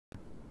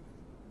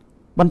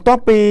បន្ទា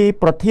ប់ពី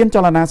ប្រធានច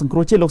លនាសង្គ្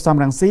រោះជាតិលោកសំ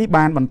រងស៊ី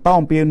បានបន្ត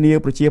អំពាវនាវ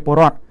ប្រជាពល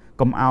រដ្ឋ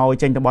កុំឲ្យ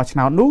ចេញទៅបោះឆ្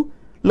នោតនោះ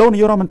លោកនា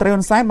យករដ្ឋមន្ត្រី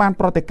ហ៊ុនសែនបាន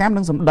ប្រតិកម្ម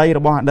នឹងសម្ដីរ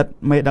បស់អតីត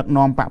មេដឹក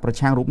នាំបកប្រ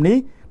ឆាំងរូបនេះ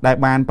ដែល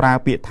បានប្រើ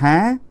ពាក្យថា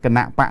គ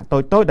ណៈបកតូ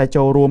ចៗដែល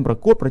ចូលរួមប្រ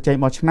កួតប្រជែង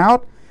បោះឆ្នោត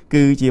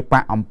គឺជាប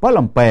កអំពិល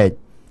អំពែក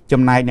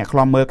ចំណែកអ្នកខ្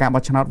លំមើលការ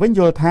បោះឆ្នោតវិញ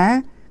យល់ថា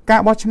កា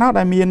របោះឆ្នោត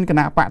ដែលមានគ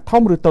ណៈបក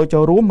ធំឬតូចចូ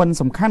លរួមមិន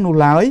សំខាន់នោះ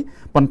ឡើយ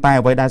ប៉ុន្តែ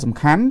អ្វីដែលសំ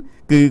ខាន់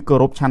គឺគោ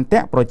រពឆន្ទៈ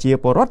ប្រជា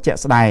ពលរដ្ឋជាក់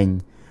ស្ដែង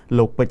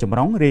លោកពេជ្រចម្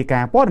រុងរាយកា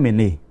រណ៍ព័ត៌មាន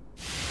នេះ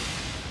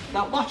ដ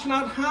ល់បោះឆ្នោ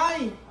តហើយ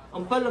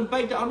អំពិលអំពែ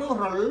កទៅអស់នោះ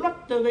រលត់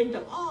ទៅវិញ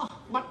ទាំងអស់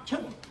បាត់ឈឹ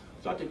ង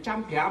ចូលទៅចាំ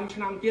5ឆ្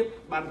នាំទៀត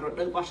បានរ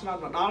ដូវបោះឆ្នោត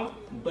មកដល់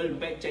អំពិលអំ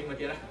ពែកចេញមក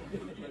ទៀត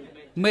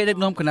មេដឹក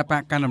នាំគណៈប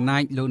កកណ្ដាលអំណា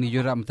ចលោកនាយ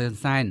ករដ្ឋមន្ត្រីហ៊ុន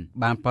សែន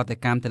បានប្រតិ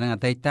កម្មទៅនឹងអ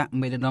តីត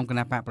មេដឹកនាំគ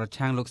ណៈបកប្រ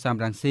ឆាំងលោកសំ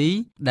រងស៊ី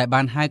ដែល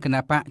បានហៅគ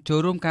ណៈបកចូល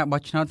រួមការ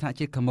បោះឆ្នោតសហ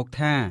ជាតិខាងមុខ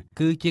ថា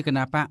គឺជាគ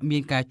ណៈបកមា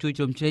នការជួយ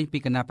ជ្រោមជ្រែងពី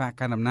គណៈបក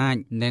កណ្ដាលអំណាច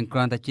និងគ្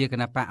រាន់តែជាគ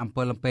ណៈបកអំ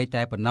ពិលអំពែក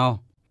តែប៉ុណ្ណោះ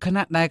ខ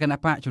ណៈដែលគណៈ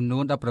បកចំនួ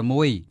ន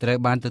16ត្រូវ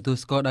បានទទួល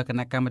ស្គាល់ដោយគ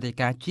ណៈកម្មាធិ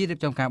ការជាតិរៀប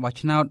ចំការបោះ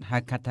ឆ្នោតហៅ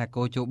កាត់ថា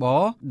កោជប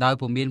ដោយ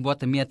ពុំមានវត្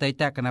តមានអតី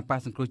តគណៈបក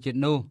សង្គ្រោះជាតិ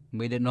នោះ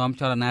មេដឹកនាំ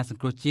ចលនាសង្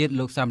គ្រោះជាតិ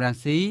លោកសំរង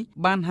ស៊ី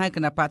បានហៅគ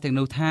ណៈបកទាំង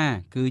នោះថា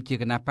គឺជា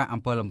គណៈបកអំ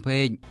ពិលអំ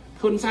ពែក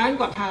ហ៊ុនសែន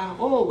គាត់ថា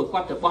អូបើគា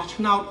ត់ទៅបោះ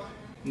ឆ្នោត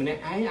ម្នាក់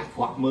ឯងអាក្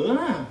រក់មើល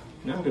ណា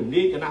រំ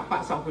លាយគណៈប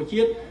កសង្គ្រោះ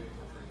ជាតិ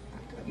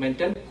មែន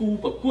តើគូ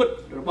ប្រកួត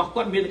របស់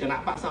គាត់មានគណៈ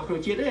បកសង្គ្រោះ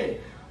ជាតិទេ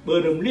បើ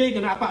រំលាយគ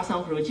ណៈបកស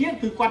ង្គ្រោះជាតិ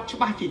គឺគាត់ច្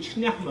បាស់ជាឈ្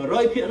នះ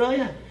 100% ហើយ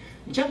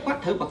អញ្ចឹងគាត់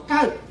ត្រូវបង្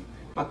កើត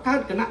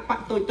គណៈបក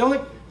តូចៗឲ្យ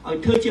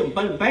ធ្វើជាអំ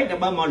ពិលអំពែកដើ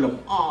ម្បីមកលំ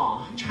អ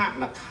ឆាក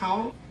ល្ខោន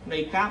នៃ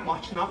ការបោះ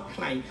ឆ្នោតខ្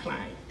លាំ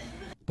ង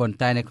ប៉ុន្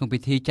តែនៅក្នុងពិ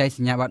ធីចែកស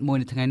ញ្ញាបត្រមួយ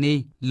នៅថ្ងៃនេះ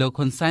លោក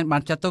ហ៊ុនសែនបា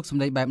នចាត់ទុកស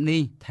ម្ដីបែប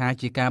នេះថា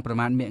ជាការប្រ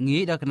មាថមាក់ងា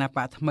យដល់គណៈប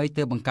កថ្មី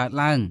ទើបបង្កើត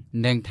ឡើង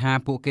និងថា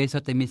ពួកគេសុ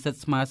ទ្ធតែមានសិទ្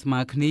ធិស្មើ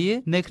គ្នា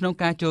នៅក្នុង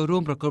ការចូលរួ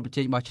មប្រកួតប្រ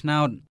ជែងបោះឆ្នោ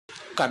ត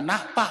គណៈ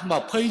ប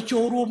ក20ចូ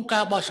លរួម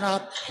ការបោះឆ្នោត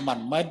មិន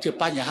មែនជា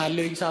បញ្ហា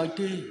លេងសើច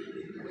ទេ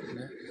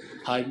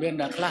ហើយមាន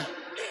អ្នកខ្លះ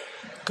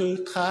គឺ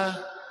ថា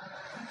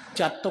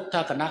ចាត់ទុក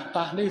ថាគណៈប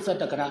កនេះសិត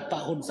តែគណៈប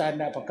កហ៊ុនសែន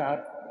ដែលបង្កើត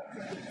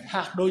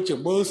ហាក់ដូចជា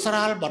មើលស្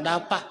រាលបណ្ដា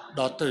បក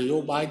ដល់នយោ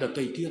បាយដ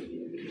ទៃទៀត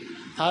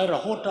ហើយរ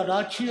ហូតដ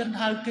ល់ឈាន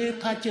ហៅគេ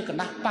ថាជាគ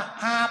ណៈបក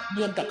អាប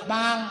មានតែក្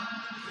បាល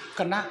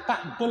គណៈបក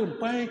អំពិលអំ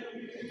ពែក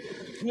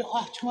វាអ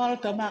ស់ឆ្ងល់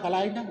ទៅមកកន្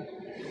លែងហ្នឹង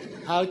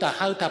ហើយតែ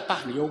ហៅថាប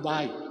កនយោបា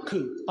យគឺ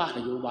បកន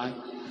យោបាយ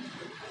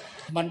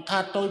មិនថា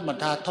តូចមិន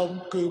ថាធំ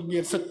គឺមា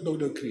នសិទ្ធិដូ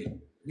ចគ្នា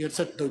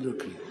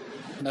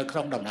នៅក្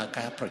នុងដំណើរ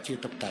ការប្រជា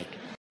ធិបតេយ្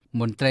យ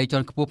មន្ត្រីជា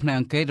ន់ខ្ពស់ផ្នែក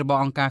អង្គការរបស់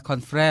អង្គការ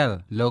Conference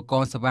លោកក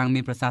នសវាងមា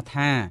នប្រសាសន៍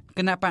ថាគ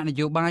ណៈបកន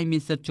យោបាយមា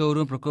នសិទ្ធិចូល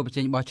រួមប្រកួតប្រ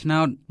ជែងបោះឆ្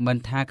នោតមិន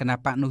ថាគណៈ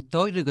បកនោះ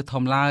តូចឬក៏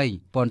ធំឡើយ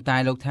ប៉ុន្តែ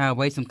លោកថាអ្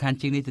វីសំខាន់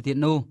ជាងនេះទៅទៀត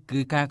នោះគឺ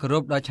ការគោរ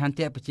ពដល់ឆន្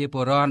ទៈប្រជាព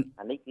លរដ្ឋ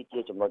អានេះគឺជា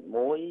ចំណុច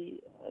មួយ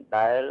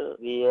ដែល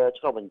វា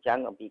ឆ្លុះបញ្ចាំង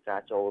អំពីកា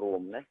រចូលរួ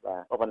មណាបា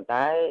ទប៉ុន្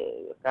តែ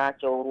ការ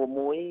ចូលរួម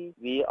មួយ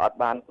វាអត់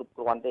បានគ្រប់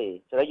គ្រាន់ទេ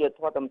ជ្រើសយកធ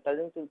ម៌តាមទៅ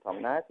នឹងគឺត្រ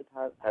ង់ណាគឺ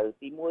ថាត្រូវ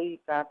ទី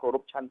1ការគោរ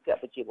ពឆន្ទៈ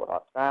ប្រជាពលរ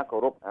ដ្ឋការគោ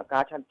រពកា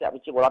រឆន្ទៈប្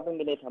រជាពលរដ្ឋនឹង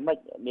មានន័យថាម៉េច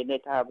មានន័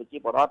យថាប្រជា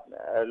ពលរដ្ឋ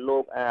លោ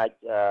កអាច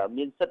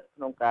មានសិទ្ធិ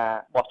ក្នុងការ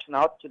បោះឆ្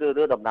នោតជ្រើស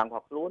រើសតំណាងរប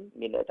ស់ខ្លួន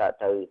មានន័យថា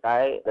ត្រូវតែ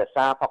រក្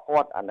សាផកគា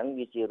ត់អាហ្នឹង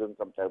វាជារឿង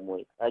ត្រឹមត្រូវមួ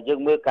យហើយយើង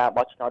មើលការ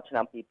បោះឆ្នោតឆ្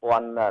នាំ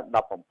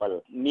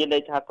2017មានន័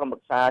យថាក្រុមប្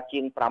រឹក្សាជា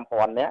ង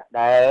 5000 នាក់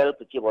ដែល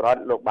ប្រជាពលរដ្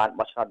ឋលោកបាន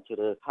បោះឆ្នោតជ្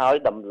រើសហើយ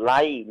តម្លៃ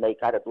នៃ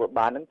ការទទួល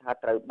បាននឹងថា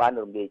ត្រូវបាន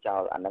រំលាយចោ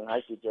លអាហ្នឹងហើ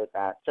យគឺជា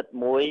ការសិទ្ធិ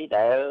មួយ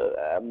ដែល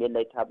មាន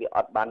ន័យថាវាអ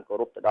ត់បានគោ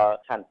រពទៅដល់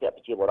ឆន្ទៈប្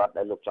រជាពលរដ្ឋ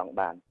ដែលលោកចង់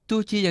បាន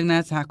ទោះជាយ៉ាងណា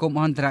សហគមន៍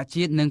អន្តរ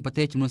ជាតិនិងប្រ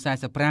ទេសចំនួន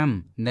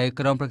45នៅ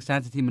ក្រុមប្រឹក្សា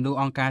សិទ្ធិមនុស្ស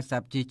អង្គការសហ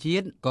ប្រជាជា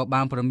តិក៏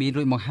បានប្រមាន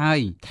រួចមកហើយ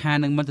ថា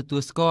នឹងមិនទទួ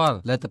លស្គាល់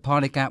លទ្ធផល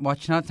នៃការបោះ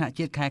ឆ្នោតសហ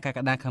ជាតិខែកក្ក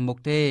ដាខាងមុខ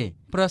ទេ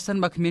ប្រសិន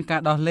បើគ្មានកា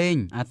រដោះលែង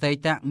អតី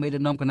តមេដឹ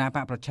កនាំគណៈប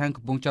កប្រឆាំង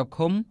កំពុងជាប់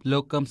ឃុំលោ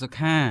កកឹមសុ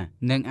ខា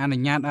និងអនុ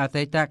ញ្ញាតឲ្យអ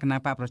តីតគណៈ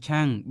បកប្រ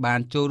ឆាំងបាន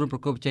ចូលរួមប្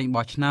រគល់ប្រជែង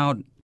បោះឆ្នោត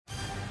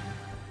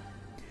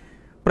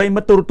ប្រិមិ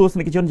ត្តទូរទស្ស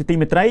និកជនជាទី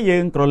មេត្រីយើ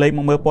ងក៏លេខម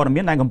កមើលព័ត៌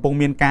មានដែលកំពុង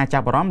មានការចា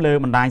ប់អារម្មណ៍លើ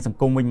បណ្ដាញសង្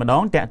គមវិញម្ដ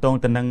ងតាក់ទង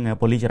ទៅនឹង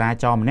ប៉ូលីសចរា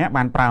ចរណ៍ម្នាក់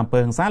បានប្រើអំពើ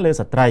ហិង្សាលើ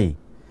ស្ត្រី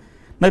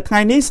នៅថ្ងៃ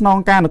នេះស្នង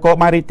ការនគរ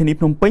បាលរាជធានី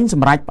ភ្នំពេញស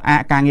ម្រេចផ្អា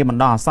កការងារប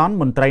ណ្ដោះអាសន្ន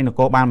មន្ត្រីនគ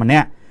របាលម្នា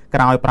ក់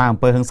ក្រោយប្រើអំ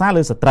ពើហិង្សា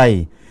លើស្ត្រី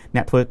អ្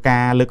នកធ្វើកា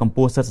រលើកកម្ព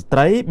ស់សិទ្ធិស្ត្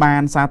រីបា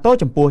នសាទរ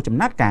ចំពោះចំ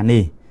ណាត់ការ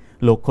នេះ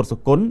លោកខុតសុ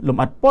គន្ធលំ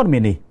អិតព័ត៌មា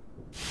ននេះ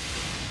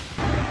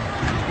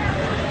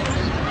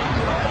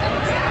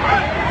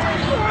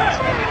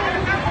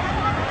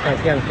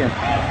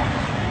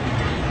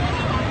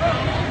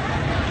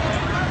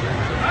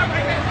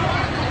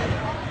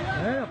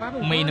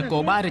មេនគ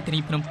របាលរាជធា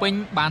នីភ្នំពេញ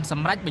បានស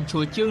ម្រេចបញ្ឈ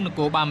រជើងនគ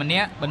របាលម្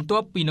នាក់បន្ទា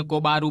ប់ពីនគរ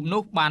បាលរូប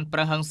នោះបានប្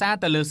រើហិង្សា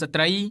ទៅលើស្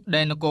ត្រី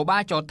ដែលនគរបា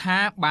លចោទថា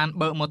បាន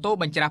បើកម៉ូតូ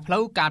បញ្ច្រាសផ្លូ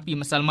វកាលពី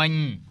ម្សិលមិញ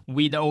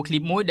វីដេអូឃ្លី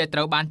បមួយដែលត្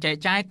រូវបានចែក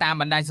ចាយតាម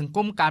បណ្ដាញសង្គ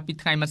មកាលពី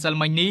ថ្ងៃម្សិល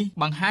មិញនេះ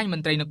បង្ហាញម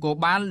ន្ត្រីនគរ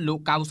បាលលោក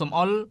កៅសំអ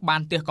ល់បា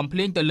នទះកំភ្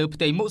លេងទៅលើផ្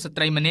ទៃមុខស្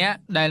ត្រីម្នាក់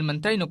ដែលម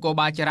ន្ត្រីនគរ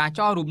បាលចរាច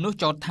រណ៍រូបនោះ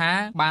ចោទថា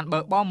បានបើ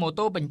កបរម៉ូ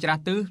តូបញ្ច្រា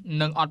ស់ទិស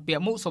និងអត់ពា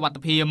ក់មួកសុវត្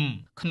ថិភាព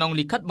ក្នុង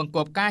លិខិតបង្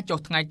គាប់ការចុះ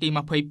ថ្ងៃទី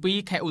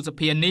22ខែឧស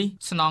ភានេះ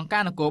ស្នងកា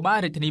រនគរបាល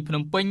រាជធានីភ្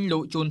នំពេញលោ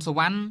កជួនសវ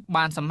ណ្ណ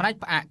បានសម្រេច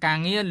ផ្អាកការ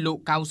ងារលោក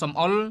កៅសំ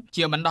អល់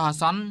ជាបណ្ដោះអា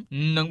សន្ន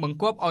និងបង្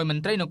គាប់ឲ្យម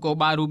ន្ត្រីនគរ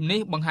បាលរូបនេះ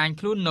បង្ហាញ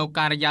ខ្លួននៅ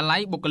ការិយាល័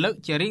យបុគ្គលិក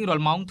ជារៀងរា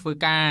ល់ម៉ោងធ្វើ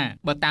ការ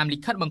បើតាមលិ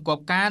ខិតបង្គា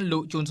ប់ការលោ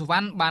កជួនសវ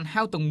ណ្ណបាន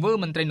ហៅទង្វើ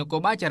មន្ត្រីនគរ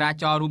បាលចរា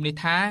ចរណ៍រូបនេះ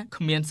ថា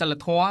គ្មានសិល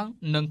ធម៌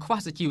និងខ្វះ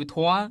សុជីវធ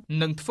ម៌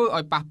និងធ្វើ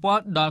ឲ្យប៉ះពា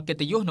ល់ដល់កិត្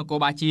តិយសនគរ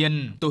បាលជាតិ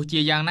ទោះជា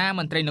យ៉ាងណា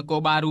មន្ត្រីនគរ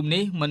បាលរូប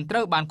នេះមិនត្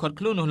រូវបានឃាត់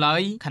ខ្លួននោះឡើ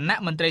យគណៈ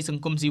មន្ត្រីស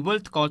ង្គមស៊ីវិល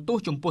ថ្កោលទោស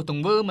ចំពោះទ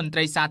ង្វើមន្ត្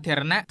រីសាធា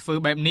រណៈធ្វើ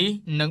បែបនេះ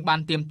និងបាន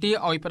ទាមទារ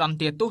ឲ្យផ្ដន្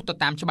ទាទោសទៅ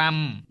តាមច្បាប់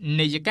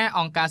នាយិកា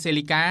អង្គការសេ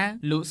លីកា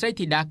លោកស្រី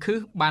ធីតាខឹស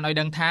បានឲ្យ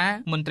ដឹងថា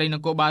មន្ត្រីន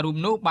គរបាលរូប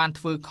នោះបាន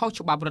ធ្វើខុស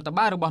ច្បាប់រដ្ឋ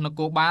បាលរបស់ន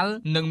គរបាល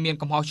និងមាន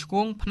កំហុសឆ្គ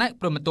ងផ្នែក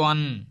ព្រហ្មទណ្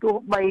ឌទោះ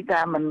បី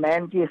តែមិនមែ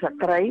នជាស្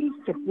ត្រី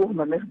ចំពោះ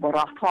មនុស្សប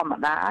រិសុទ្ធធម្ម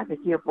តា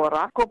ជាប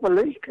រិសុទ្ធក៏ប៉ូ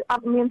លីសគឺអ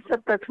ត់មានសិ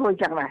ទ្ធិទៅធ្វើ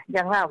យ៉ាងណា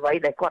អ្វី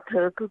ដែលគាត់ធ្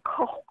វើគឺ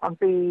ខុសអំ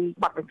ពី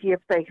បទបញ្ជា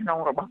ផ្ទៃក្នុង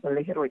របស់ប៉ូ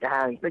លីសរួច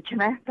ហើយដូច្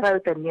នេះត្រូវ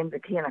តែមាន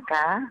វិធាន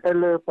ការទៅ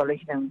លើប៉ូលី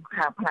សនិង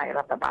ខាងផ្នែករ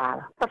ដ្ឋបាល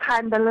បន្ថែ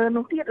មទៅលើ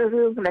នោះទៀត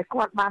រឿងដែល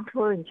គាត់បានធ្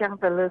វើអញ្ចឹង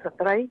ទៅលើស្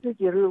ត្រីគឺ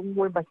ជារឿង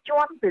មួយបញ្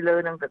ជាន់ទៅលើ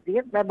នឹងទៅទៀ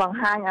តដែលបង្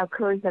ហាញឲ្យ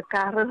ឃើញថា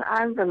ការរើស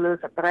អើងទៅលើ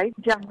ស្ត្រីអ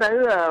ញ្ចឹងទៅ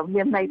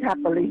មានន័យថា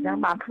ប៉ូលីសហ្នឹង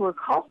បានធ្វើ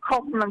ខុ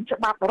សនឹងច្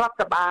បាប់រដ្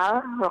ឋបាល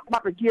ប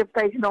ទបញ្ជាផ្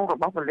ទៃក្នុងរ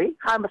បស់ប៉ូលីស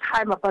ហើយបន្ថែ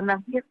មមកប៉ុណ្ណឹង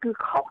ទៀតគឺ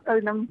ខុសទៅ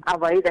នឹងអ្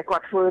វីដែលគា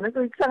ត់ធ្វើហ្នឹង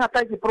គឺស្ង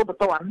តែជាព្រហ្ម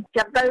ទណ្ឌ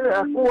ចឹងទៅ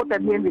គួរតែ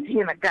មានវិធា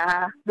នការ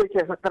ដូច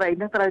ជាស្ត្រី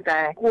ហ្នឹងត្រូវតែ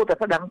គួរតែ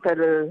ប្តឹងទៅ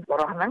លើប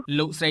រិសុទ្ធហ្នឹង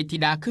លោកស្រីធី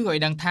តាគឺឲ្យ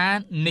ដឹងថា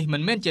នេះមិ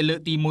នមែនជាលើក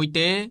ទី1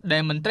ទេដែ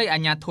លមន្ត្រីអា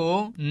ជ្ញាធរ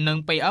និង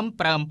PM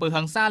ប្រើអំពើ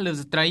ហិង្សាលើ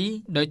ស្ត្រី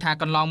ដោយថា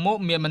កន្លងមក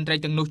មានមន្ត្រី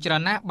ទាំងនោះច្រើ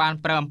នណាស់បាន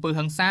ប្រើអំពើ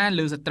ហិង្សា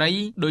លើស្ត្រី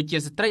ដូចជា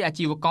ស្ត្រីអា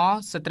ជីវករ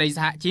ស្ត្រីស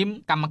ហជីព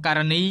កម្មកា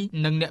រិនី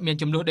និងអ្នកមាន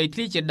ចំនួនដីធ្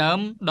លីជាដើម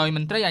ដោយម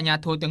ន្ត្រីអាជ្ញា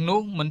ធរទាំងនោះ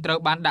មិនត្រូវ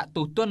បានដាក់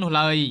ទោសទណ្ឌនោះ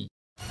ឡើយ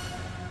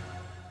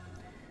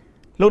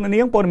លោក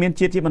នាងព័ត៌មាន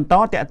ជាតិជាបន្ត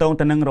តាក់ទង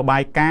ទៅនឹងរបា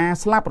យការណ៍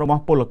ស្លាប់រប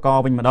ស់ពលករ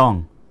វិញម្ដង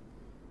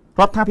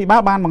រដ្ឋាភិបា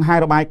លបានបង្ហាញ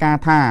របាយការ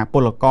ណ៍ថាព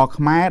លករ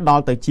ខ្មែរដ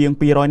ល់ទៅជាង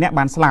200នាក់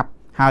បានស្លាប់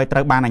ហើយត្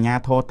រូវបានអាជ្ញា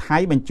ធរថៃ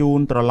បញ្ជូន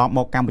ត្រឡប់ម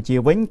កកម្ពុជា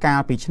វិញកាល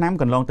ពីឆ្នាំ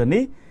កន្លងទៅ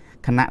នេះ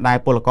ខណៈដែល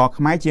ពលករ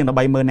ខ្មែរជាង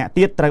 130,000 នាក់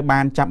ទៀតត្រូវបា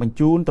នចាប់បញ្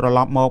ជូនត្រឡ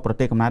ប់មកប្រ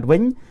ទេសកំណើតវិ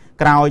ញ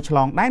ក្រោយឆ្ល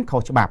ងដែនខុ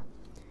សច្បាប់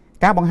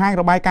ការបង្ហាញ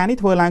របាយការណ៍នេះ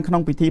ធ្វើឡើងក្នុ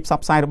ងពិធីផ្សព្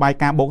វផ្សាយរបាយ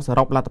ការណ៍បូកស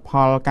រុបលទ្ធផ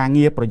លការ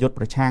ងារប្រយុទ្ធ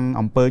ប្រឆាំង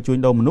អំពើជួញ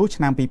ដូរមនុស្ស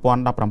ឆ្នាំ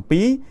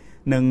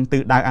2017និងទិ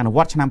សដៅអនុវ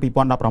ត្តឆ្នាំ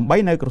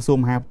2018នៅក្រសួង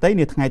មហាផ្ទៃ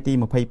នាថ្ងៃទី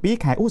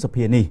22ខែឧស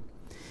ភានេះ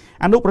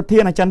អនុប្រធា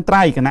នអចិន្ត្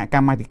រៃយ៍គណៈក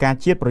ម្មាធិការ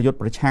ជាតិប្រយុទ្ធ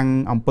ប្រឆាំង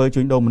អំពើ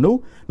ជួញដូរមនុស្ស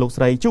លោក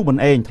ស្រីជូប៊ុន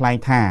អេងថ្លែង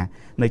ថា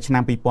នៅឆ្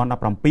នាំ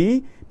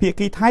2017ភា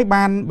គីថៃ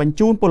បានបញ្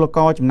ជូនពលក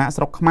រចំណាក់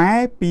ស្រុកខ្មែរ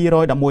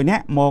211នា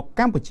ក់មក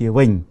កម្ពុជា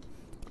វិញ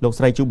លោក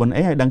ស្រីជូប៊ុន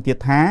អេងឲ្យដឹងទៀត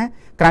ថា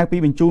ក្រៅពី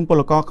បញ្ជូនព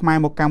លករខ្មែរ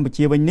មកកម្ពុ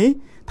ជាវិញនេះ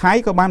ថៃ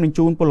ក៏បានបញ្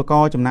ជូនពលក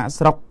រចំណាក់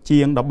ស្រុកជា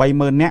ង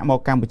 130,000 នាក់មក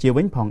កម្ពុជា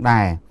វិញផង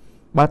ដែរ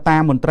បើតា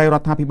មមន្ត្រីរ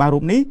ដ្ឋាភិបាលរូ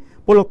បនេះ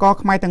ពលករ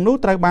ខ្មែរទាំងនោះ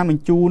ត្រូវបានប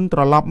ញ្ជូនត្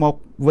រឡប់មក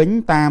វិញ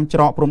តាមច្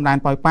រកព្រំដែន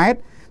ប៉ោយប៉ែត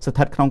ស្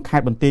ថិតក្នុងខេ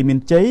ត្តបន្ទាយមាន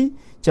ជ័យ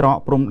ច្រក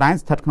ព្រំដែន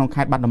ស្ថិតក្នុង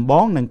ខេត្តបាត់ដំប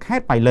ងនិងខេ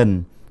ត្តបៃលិន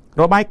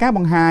របាយការណ៍ប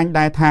ង្ហាញ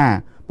ដែរថា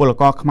ពល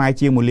ករខ្មែរ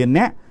ជាង 1 លាន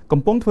នាក់កំ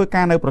ពុងធ្វើ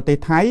ការនៅប្រទេស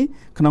ថៃ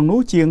ក្នុងនោះ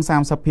ជាង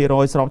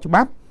 30% ស្របច្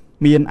បាប់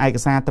មានឯក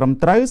សារត្រឹម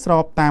ត្រូវស្រ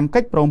បតាមកិ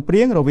ច្ចព្រមព្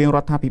រៀងរវាងរ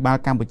ដ្ឋាភិបាល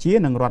កម្ពុជា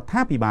និងរដ្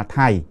ឋាភិបាល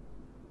ថៃ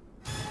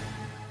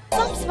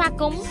សូមស្វា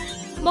គមន៍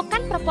មកកា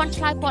ន់ប្រព័ន្ធ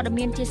ឆ្លើយព័ត៌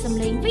មានជាសំ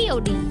ឡេង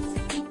VOD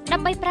ដើ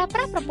ម្បីប្រើប្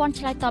រាស់ប្រព័ន្ធ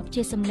ឆ្លើយតប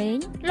ជាសំឡេង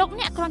លោក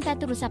អ្នកគ្រាន់តែ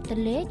ទូរស័ព្ទទៅ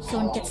លេខ070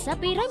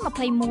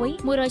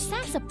 221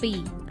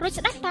 132រួច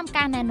ស្ដាប់តាម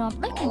ការណែនាំ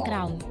ដូចខាងក្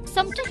រោម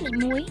សូមចុចលេខ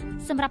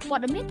1សម្រាប់ព័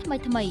ត៌មានថ្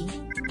មី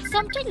សូ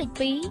មចុចលេខ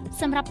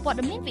2សម្រាប់ព័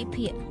ត៌មានវិ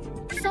ភាគ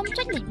សូម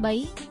ចុចលេខ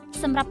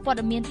3សម្រាប់ព័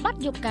ត៌មានបទ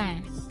យប់ការ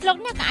លោក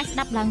អ្នកក៏អាចស្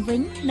ដាប់ឡើងវិ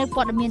ញនៅ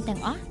ព័ត៌មានទាំ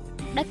ងអស់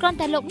ដែលគ្រាន់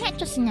តែលោកអ្នក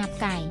ចុចសញ្ញា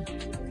ផ្កាយ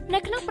នៅ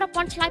ក្នុងប្រ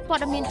ព័ន្ធឆ្លើយព័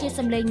ត៌មានជា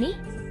សំឡេងនេះ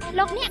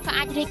លោកអ្នកក៏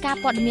អាចរាយការណ៍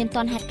ព័ត៌មាន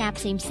ទាន់ហេតុការណ៍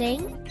ផ្សេង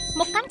ៗ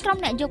មកកាន់ក្រុម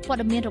អ្នកយកព័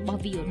ត៌មានរបស់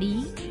VOD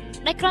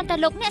ដែលគ្រាន់តែ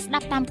លោកអ្នកស្ដា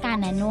ប់តាមការ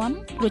ណែនាំ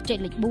រួចចុច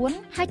លេខ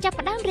4ហើយចាប់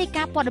ផ្ដើមរាយ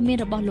ការណ៍ព័ត៌មាន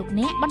របស់លោក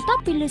អ្នកបន្ទា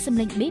ប់ពីឮសំ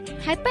ឡេងប៊ីប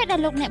ហើយពេលដែល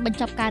លោកអ្នកបញ្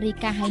ចប់ការរាយ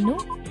ការណ៍ហើយនោះ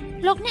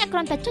លោកអ្នកគ្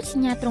រាន់តែចុចស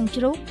ញ្ញាត្រង់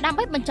ជ្រូកដើម្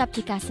បីបញ្ចប់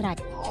ជាការស្រេច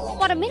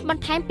ព័ត៌មានប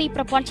ន្ថែមពី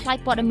ប្រព័ន្ធឆ្លើយ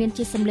ព័ត៌មាន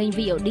ជាសំឡេង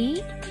VOD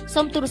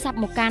សូមទូរស័ព្ទ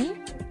មកកាន់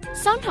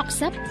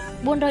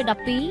060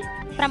 412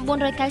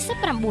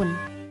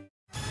 999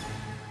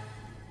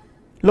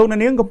លោក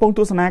នាងកំពុងទ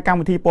ស្សនាកម្ម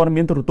វិធីព័ត៌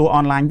មានទូរទស្សន៍អ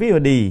នឡាញ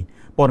VOD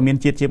ព័ត៌មាន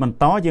ជាតិជាបន្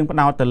តយើងផ្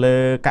ដោតទៅលើ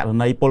ករ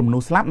ណីពលមនុ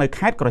ស្សស្លាប់នៅ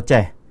ខេត្តក្រ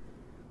ចេះ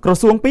ក្រ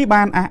សួងពីរ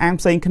បានអះអាង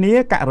ផ្សេងគ្នា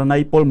ករណី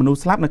ពលមនុស្ស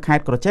ស្លាប់នៅខេត្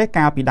តក្រចេះ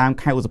កាលពីដើម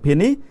ខែឧសភា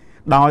នេះ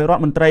ដោយរដ្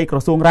ឋមន្ត្រីក្រ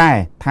សួងរ៉ែ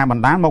ថាប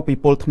ណ្ដាលមកពី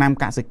ពលថ្នាំ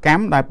កសិកម្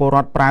មដែលពលរ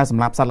ដ្ឋប្រើស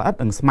ម្រាប់សត្វល្អិត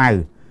និងស្មៅ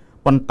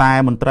ប៉ុន្តែ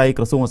មន្ត្រី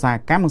ក្រសួងឧស្សាហ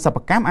កម្មនិងសិប្ប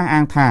កម្មអះអា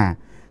ងថា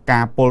កា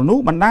រពលនោះ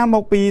បណ្ដាលម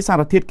កពីសា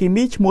រធាតុគី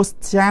មីឈ្មោះ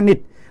ស្យានីត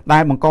ដែ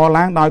លបង្ក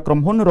ឡើងដោយក្រុម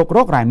ហ៊ុនរករ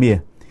ករ៉ែមាស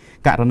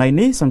ករណី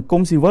នេះសង្គ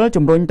មស៊ីវិល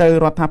ជំរុញទៅ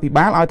រដ្ឋាភិ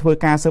បាលឲ្យធ្វើ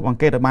ការស៊ើបអង្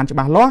កេតឲ្យបានច្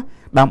បាស់លាស់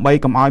ដើម្បី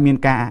កុំឲ្យមាន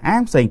ការអះអា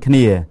ងផ្សេងគ្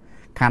នា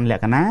ខណ្ឌល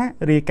ក្ខណៈ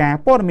រាយការណ៍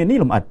ព័ត៌មាននេះ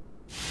លម្អិត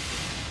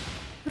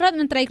រដ្ឋ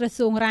មន្ត្រីក្រ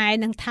សួងរាយ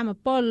និងធម្ម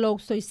ពលលោក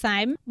សុយសែ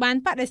មបាន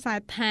បដិសេធ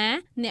ថា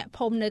អ្នក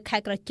ភូមិនៅខេ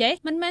ត្តក្រចេះ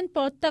មិនមែនព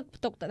លទឹក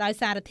ផ្ទុកទៅដោយ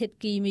សារធាតុ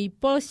គីមី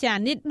ពុលស្យា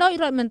នីតដោយ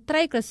រដ្ឋមន្ត្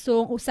រីក្រសួ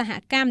ងឧស្សាហ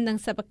កម្មនិង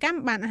សិប្បកម្ម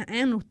បានអះ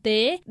អាងនោះទេ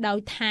ដោយ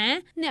ថា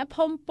អ្នក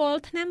ភូមិពល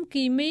ថ្នាំ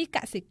គីមីក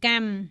សិក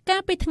ម្មកា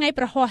លពីថ្ងៃ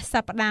ប្រហ័សស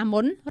ប្តាហ៍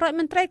មុនរដ្ឋ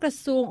មន្ត្រីក្រ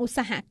សួងឧស្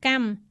សាហក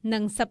ម្មនិ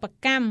ងសិប្ប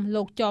កម្ម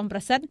លោកចោមប្រ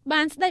សិទ្ធ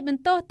បានស្ដីប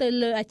ន្ទោសទៅ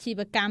លើអាជី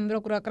វកម្មរុ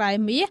ករករ៉ែ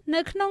មាស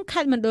នៅក្នុង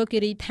ខេត្តមណ្ឌលគិ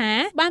រីថា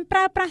បានប្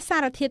រើប្រាស់សា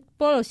រធាតុ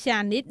ពុលស្យា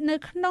នីតនៅ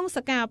ក្នុងស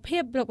កម្មភា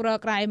ពរុករ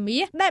ករ៉ែមា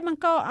សដែលប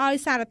ង្កឲ្យ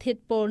សារធាតុ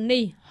ពុល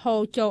នេះហូ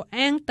រចូល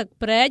អាងទឹក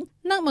ព្រែក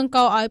និងបង្ក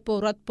ឲ្យពល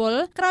រដ្ឋពុល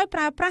ក្រោយប្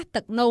រើប្រាស់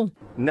ទឹកនោះ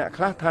អ្នក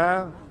ខ្លះថា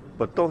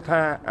បន្ទោស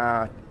ថា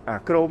អា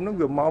ក្រមហ្នឹង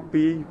វាមក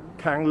ពី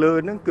ខាងលើ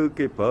ហ្នឹងគឺ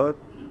គេប្រើ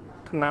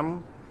ថ្នាំ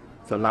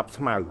សម្លាប់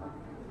ស្មៅ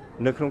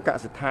នៅក្នុងក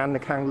សិដ្ឋាននៅ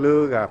ខាងលើ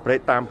ព្រែក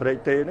តាមព្រែក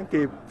ទេហ្នឹង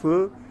គេធ្វើ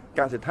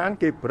កសិដ្ឋាន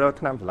គេប្រើ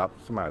ថ្នាំសម្លាប់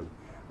ស្មៅ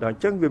ដល់អ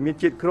ញ្ចឹងវាមាន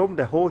ជាតិក្រម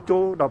ដែលហូរចូ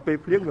លដល់ពេល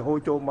ភ្លៀងវាហូរ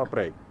ចូលមកព្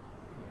រែក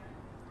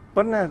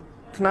ប៉ុន្តែ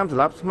ថ្នាំស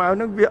ម្លាប់ស្មៅហ្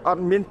នឹងវាអ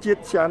ត់មានជា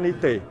តិស្យានីត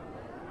ទេ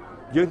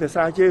យើងទៅ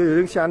សារជា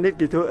រឿងស្យានីត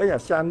គេធ្វើអីអា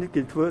ស្យានីត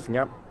គេធ្វើសម្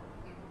រាប់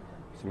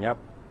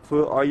ធ្វើ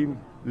ឲ្យ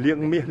លាង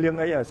មាសលាង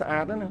អីឲ្យស្អា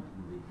តណា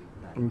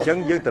អញ្ចឹង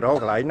យើងទៅរក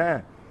កន្លែងណា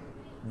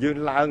យើង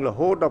ឡើងរ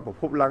ហូតដល់ប្រ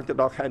ភពឡើងទៅ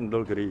ដល់ខេត្តមណ្ឌ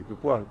លគិរីពី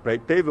ព្រោះព្រែក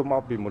ទេវាម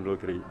កពីមណ្ឌល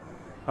គិរី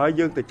ហើយ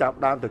យើងទៅចាប់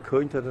ដើមទៅឃើ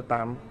ញទៅ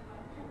តាម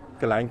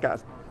កន្លែង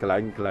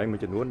មួយ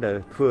ចំនួនដែល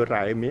ធ្វើ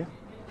រ៉ែមាស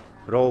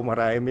រោម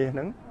រ៉ែមាសហ្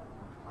នឹង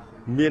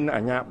មាន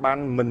អាជ្ញាប័ណ្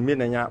ណមិនមាន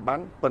អាជ្ញាប័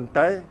ណ្ណប៉ុន្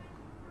តែ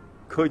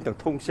ឃើញទាំង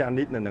ធុងស្យា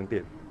នីតនៅនឹងទៀ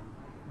ត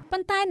ប៉ុ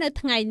ន្តែនៅ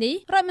ថ្ងៃនេះ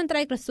រដ្ឋមន្ត្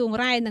រីក្រសួង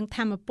រាយនិងធ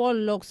ម្មពល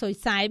លោកសុយ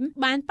សែម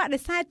បានបដិ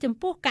សេធចំ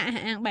ពោះការអះ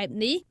អាងបែប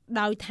នេះ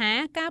ដោយថា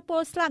ការពោ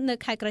លស្លាប់នៅ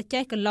ខេត្តក្រ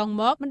ចេះកន្លង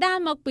មកបណ្ដាល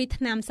មកពី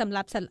ថ្នាំសម្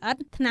លាប់សត្វល្អិត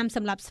ថ្នាំស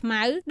ម្លាប់ស្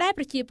មៅដែល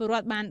ប្រជាពលរ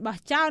ដ្ឋបានបោះ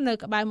ចោលនៅ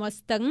ក្បែរមាត់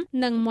ស្ទឹង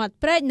និងមាត់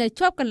ព្រែកនៅ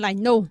ជាប់កន្លែង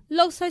នោះ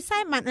លោកសុយសែ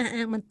មបានអះ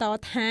អាងបន្ត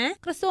ថា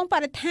ក្រសួងប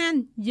រិស្ថាន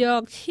យ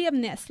កឈាម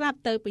អ្នកស្លាប់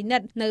ទៅពិនិ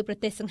ត្យនៅប្រ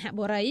ទេសសិង្ហ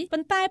បុរីប៉ុ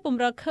ន្តែពុំ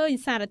រកឃើញ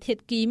សារធា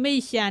តុគីមី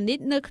ស្យានីត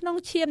នៅក្នុង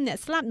ឈាមអ្នក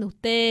ស្លាប់នោះ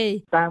ទេ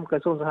តាមក្រ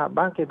សួងសុខាភិ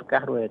បាលគេប្រកា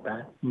សរួចតែ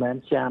មិន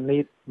ស្យានី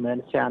តមិន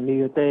ស្យានី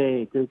ទេ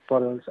គឺព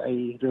លស្អី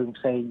រឿង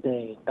ផ្សេងទេ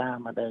តាម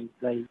អតីត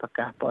ប្រ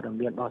កាសព័ត៌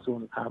មានរបស់ក្រសួង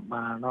សុខាភិ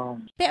បាលនោះ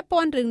ពាក់ព័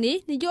ន្ធរឿងនេះ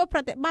នាយកប្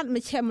រតិបត្តិម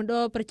ជ្ឈមណ្ឌ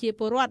លប្រជា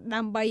ពលរដ្ឋ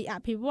ដើម្បីអ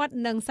ភិវឌ្ឍ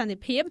និងសន្តិ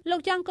ភាពលោ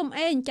កចង់កំ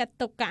ឯងចាត់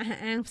ទុកការអះ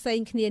អាងផ្សេង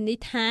គ្នានេះ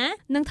ថា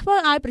នឹងធ្វើ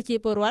ឲ្យប្រជា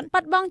ពលរដ្ឋ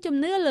បាត់បង់ជំ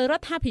នឿលើរ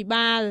ដ្ឋាភិ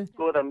បាល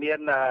គួរតែមាន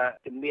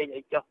ជំនាញ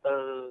អីចុះទៅ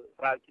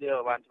ស្រាវជ្រាវ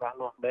ឲ្យបានច្បាស់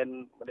លាស់មិន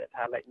មែន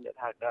ថាលេច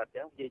ថាកើតអញ្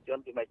ចឹងប្រជាជន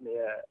គេមិន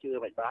ជឿ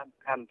មិនបាន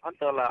ខាន់ផុត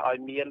ទៅឲ្យ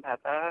មានថា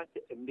តើ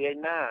ជំនាញ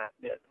ណា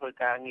អ្នកធ្វើ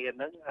ការងារ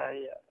ហ្នឹងហើយ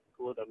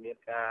គួរតែមាន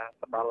ការ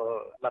ផ្ដល់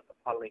លទ្ធ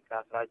ផលនៃកា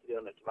រស្រាវជ្រាវ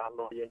នៅច្បាស់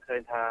លាស់យើងឃើ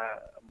ញថា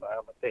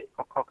មតិ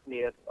ខុសៗគ្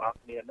នាទាំងអស់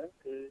គ្នាហ្នឹង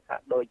គឺថា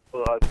ដូចធ្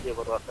វើឲ្យប្រជាព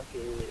លរដ្ឋហ្នឹង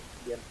គឺ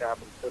មានការ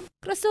បន្ទិល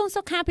ក្រសួង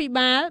សុខាភិ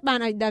បាលបាន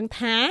ឲ្យដឹង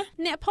ថា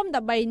អ្នកភូមិ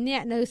13នា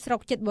ក់នៅស្រុក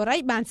ចិត្តបុរី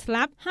បានស្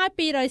លាប់ហើយ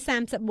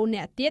234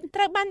នាក់ទៀតត្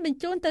រូវបានបញ្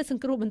ជូនទៅស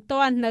ង្គ្រោះបន្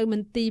ទាន់នៅម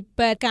ន្ទីរ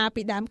ពេទ្យកាល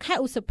ពីដើមខែ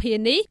ឧសភា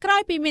នេះក្រោ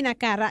យពីមានអា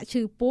ការៈ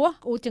ឈឺពោះ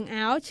ក្អួតចង្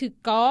អោរឈឺ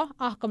ក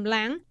អស់កម្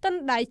លាំងទន់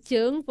ដៃ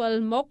ជើងវិល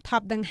មុខថ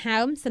ប់ដង្ហើ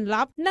មសន្ល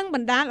ប់និងប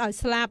ណ្ដាលឲ្យ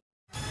ស្លាប់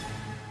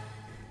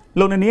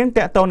លោកនាងត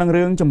កតងនឹង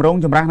រឿងចម្រូង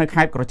ចម្រាសនៅ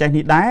ខេត្តក្រចេះ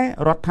នេះដែរ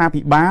រដ្ឋា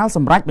ភិបាលស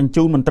ម្រេចបញ្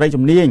ជូនមន្ត្រី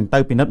ជំនាញទៅ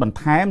ពិនិត្យបន្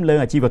ថែមលើ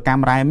អាជីវកម្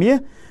មរ៉ែមាស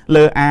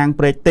លើអាង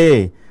ព្រែកទេ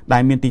ដែ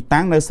លមានទី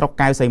តាំងនៅស្រុក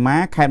កែវសីមា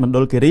ខេត្តមណ្ឌ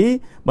លគិរី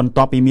បន្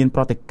ទាប់ពីមានប្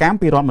រតិកម្ម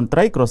ពីរដ្ឋមន្ត្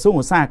រីក្រសួង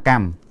ឧស្សាហក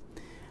ម្ម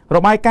រ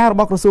បាយការណ៍រ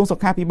បស់ក្រសួងសុ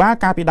ខាភិបាល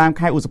កាលពីដើម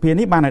ខែឧសភា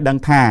នេះបានឲ្យដឹង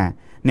ថា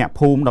អ្នក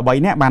ភូមិ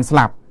13នាក់បានស្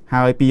លាប់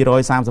ហើយ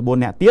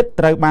234នាក់ទៀត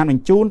ត្រូវបានប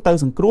ញ្ជូនទៅ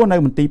សង្គ្រោះនៅ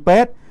មន្ទីរពេ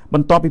ទ្យប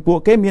ន្ទាប់ពីពួក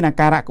គេមានអា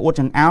ការៈក្អួត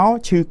ចង្អោរ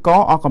ឈឺក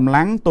អស់កម្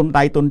លាំងទន់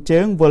ដៃទន់ជើ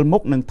ងវិលមុ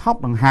ខនិងថប់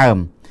ដង្ហើម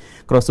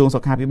ក្រសួងសុ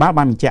ខាភិបាល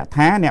បានបញ្ជាក់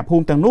ថាអ្នកភូ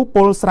មិទាំងនោះ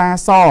ពុលស្រា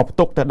សផ្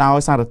ទុកទៅដោយ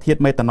សារធាតុ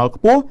មេតាណុល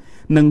ខ្ពស់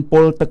និងពុ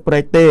លទឹកព្រែ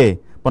កទេ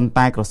ប៉ុន្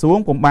តែក្រសួង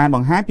ពុំបានប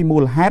ង្ហាញពីមូ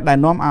លហេតុដែល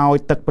នាំឲ្យ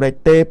ទឹកព្រែក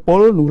ទេពុ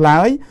លនោះ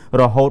ឡើយ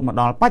រហូតមក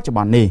ដល់បច្ចុប្ប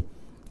ន្ននេះ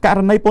ករ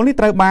ណីពុលនេះ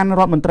ត្រូវបាន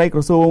រដ្ឋមន្ត្រីក្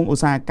រសួងឧ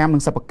ស្សាហកម្មនិ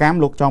ងសិប្បកម្ម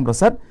លោកចោមប្រ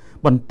សិទ្ធ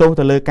បន្ទោស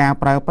ទៅលើការ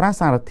ប្រើប្រាស់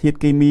សារធាតុ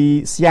គីមី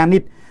ស្យានី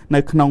តនៅ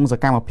ក្នុងស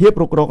កម្មភាព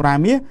រុករករ៉ែ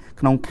មាស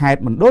ក្នុងខេត្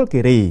តមណ្ឌល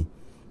គិរី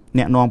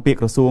អ្នកនាំពាក្យ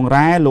ក្រសួង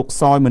រ៉ែលោក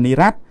សយមនី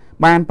រ័ត្ន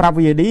បានប្រាប់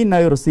VOD នៅ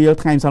រសៀល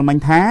ថ្ងៃម្សិលមិញ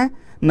ថា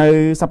នៅ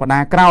សប្តា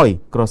ហ៍ក្រោយ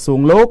ក្រសួង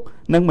លោក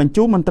នឹងបញ្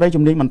ជូនមន្ត្រី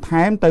ជំនាញបន្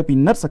ថែមទៅពិ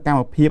និត្យសកម្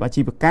មភាពអា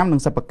ជីវកម្មនិ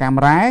ងសិប្បកម្ម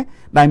រ៉ែ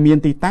ដែលមាន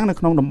ទីតាំងនៅ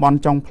ក្នុងតំបន់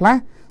ចុងផ្លាស់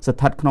ស្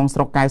ថិតក្នុងស្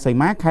រុកកែវសី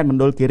មាខេត្តមណ្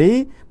ឌលគិរី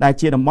ដែល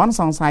ជាតំបន់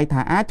សង្ស័យ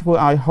ថាអាចធ្វើ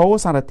ឲ្យហូរ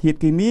សារធាតុ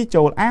គីមី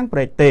ចូលអាងព្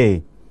រែកទេ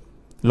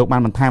លោកបា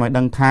នបន្ថែមឲ្យ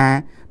ដឹងថា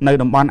នៅ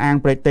តំបន់អាង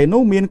ព្រែកទេ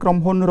នោះមានក្រុម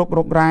ហ៊ុនរុក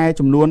រ៉ែ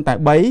ចំនួនតែ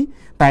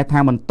3តែថា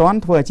មិនទាន់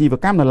ធ្វើអាជីវ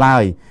កម្មនៅឡើ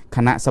យគ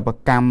ណៈសិប្ប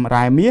កម្ម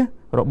រ៉ែមាស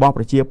របស់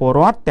ប្រជាពលរ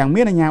ដ្ឋទាំង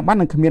មានអាជ្ញាប័ណ្ណ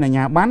និងគ្មានអាជ្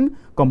ញាប័ណ្ណ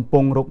កំពុ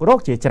ងរុករក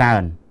ជាច្រើ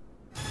ន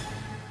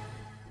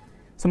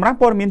សម្រាប់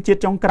ព័ត៌មានជាតិ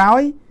ចុងក្រោ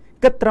យ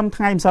គិតត្រឹម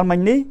ថ្ងៃម្សិលមិញ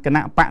នេះគ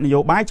ណៈបកនយោ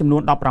បាយចំនួ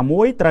ន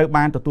16ត្រូវ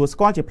បានទទួលស្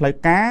គាល់ជាផ្លូវ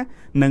ការ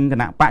និងគ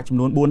ណៈបកចំ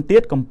នួន4ទៀ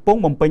តកំពុង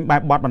បំពេញបែ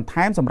បបទបន្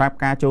ថែមសម្រាប់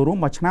ការចូលរួម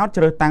បោះឆ្នោត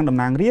ជ្រើសតាំងតំ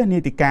ណាងរាស្ត្រនី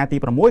តិកាលទី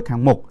6ខា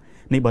ងមុខ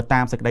នេះបើតា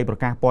មសេចក្តីប្រ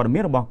កាសព័ត៌មា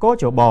នរបស់កោ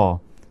ជប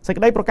សេច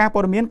ក្តីប្រកាស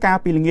ព័ត៌មានកាល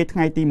ពីល្ងាចថ្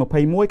ងៃទី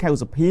21ខែឧ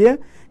សភា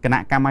គណៈ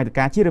កម្មាធិ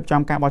ការជាតិរៀប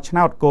ចំការបោះឆ្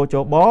នោតកោជ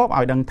ប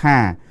ឲ្យដឹងថា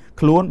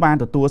ខ្លួនបាន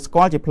ទទួលស្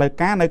គាល់ជាផ្លូវ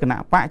ការនៅគណៈ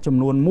បកចំ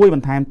នួន1ប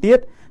ន្ថែមទៀត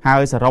ហើ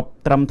យសរុប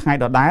ត្រឹមថ្ងៃ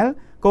ដដែល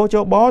កោជ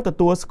បទ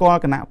ទួលស្គាល់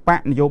គណៈបក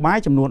នយោបាយ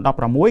ចំនួន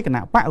16គ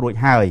ណៈបករួច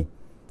ហើយ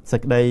សេច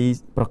ក្តី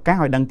ប្រកាស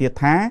ឲ្យដឹងទៀត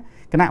ថា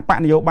គណៈបក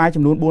នយោបាយ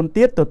ចំនួន4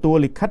ទៀតទទួល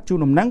លិខិតជូន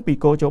ដំណឹងពី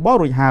កោជប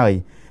រួចហើយ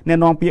អ្នក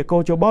នាំពាក្យកោ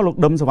ជបលោក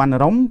ដុំសវណ្ណ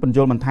រមបញ្យ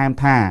ល់បន្ថែម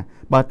ថា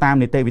បើតាម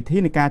នីតិវិធី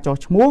នៃការចុះ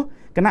ឈ្មោះ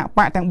គណៈប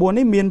កទាំង4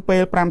នេះមានពេ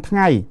ល5ថ្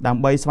ងៃដើ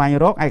ម្បីស្វែង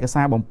រកឯក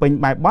សារបំពេញ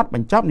បែបបទប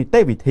ញ្ចប់នី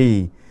តិវិធី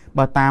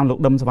បើតាមលោក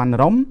ដុំសវណ្ណ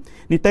រម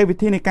នីតិវិ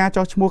ធីនៃការ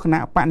ចុះឈ្មោះគណៈ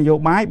បកនយោ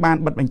បាយបាន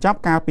បិទបញ្ចប់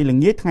កាលពីល្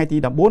ងាចថ្ងៃទី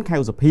14ខែ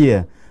ឧសភា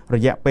រ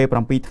យៈពេល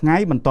7ថ្ងៃ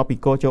បន្ទាប់ពី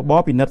កោជប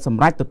ពិនិត្យស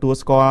ម្រេចទទួល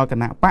ស្គាល់គ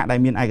ណៈបកដែល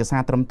មានឯកសា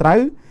រត្រឹមត្រូវ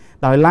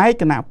ដោយឡែក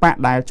គណៈបក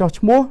ដែលចុះ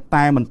ឈ្មោះ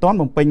តែមិនទាន់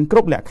បំពេញគ្រ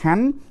ប់លក្ខខ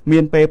ណ្ឌមា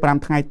នពេល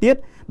5ថ្ងៃទៀត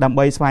ដើម្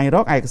បីស្វែងរ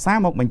កឯកសារ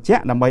មកបញ្ជា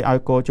ក់ដើម្បីឲ្យ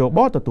កោជប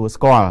ទទួល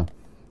ស្គាល់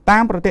តា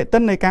មប្រតិទិ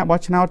ននៃការបោះ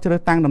ឆ្នោតជ្រើ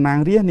សតាំងតំណាង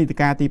រាស្ត្រនីតិ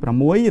កាលទី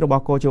6រប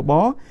ស់កោជប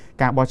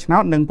ការបោះឆ្នោ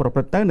តនឹងប្រព្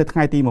រឹត្តទៅនៅថ្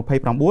ងៃទី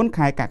29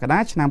ខែកក្កដា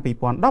ឆ្នាំ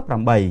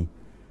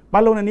2018បា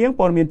ទលោកអ្នកនាង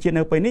ព័ត៌មានជាតិ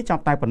នៅពេលនេះច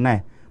ប់តែប៉ុណ្ណេះ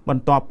ប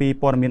ន្ទាប់ពី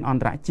ព័ត៌មានអ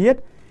ន្តរជាតិ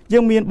យើ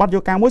ងមានបទយ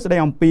កការមួយស្ដី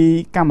អំពី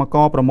កម្មក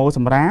រប្រមូលស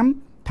ម្រាម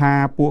ថា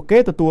ពួកគេ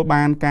ទទួល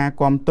បានការ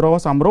គ្រប់គ្រង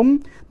សមរម្យ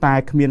តែ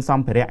គ្មានស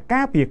ម្ភារៈ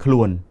ការពារខ្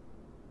លួន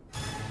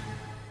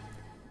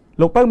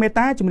លោកពៅមេ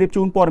តាជំរាប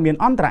ជូនព័ត៌មាន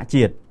អន្តរ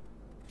ជាតិ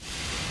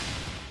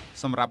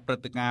សម្រាប់ព្រឹ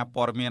ត្តិការណ៍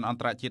ព័ត៌មានអន្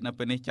តរជាតិនៅ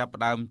ពេលនេះចាប់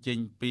ផ្ដើមចេញ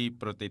ពី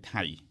ប្រទេស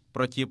ថៃ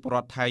ប្រជាពលរ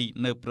ដ្ឋថៃ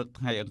នៅព្រឹក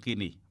ថ្ងៃអង្គារ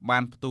នេះបា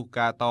នផ្ទុះ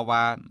ការត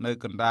វ៉ានៅ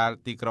កណ្ដាល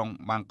ទីក្រុង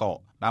បាងកក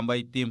ដើម្បី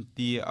ទាម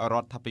ទាររ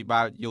ដ្ឋាភិ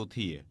បាលយោ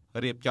ធា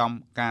រៀបចំ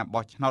ការ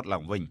បោះឆ្នោតឡើ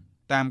ងវិញ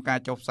តាមការ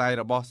ចុះផ្សាយ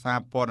របស់សារ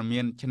ព័ត៌មា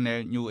ន Channel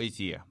New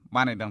Asia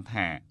បានឲ្យដឹង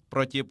ថាប្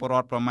រជាពលរ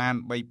ដ្ឋប្រមាណ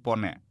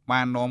 3000 នាក់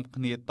បាននាំ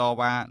គ្នាត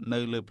វ៉ានៅ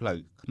លើផ្លូវ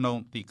ក្នុង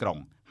ទីក្រុង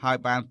ហើយ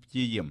បានព្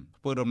យាយាម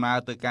ធ្វើដំណើរ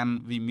ទៅកាន់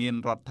វិមាន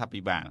រដ្ឋា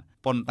ភិបាល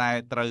ប៉ុន្តែ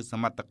ត្រូវស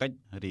មត្ថកិច្ច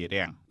រា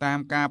រាំងតាម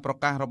ការប្រ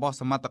កាសរបស់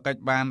សមត្ថកិច្ច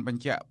បានប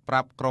ញ្ជាក់ប្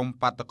រាប់ក្រុម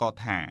បាតកោ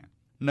ថា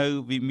នៅ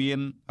វិមាន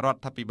រ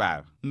ដ្ឋាភិបាល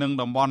និង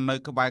តំបន់នៅ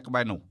ក្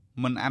បែរនោះ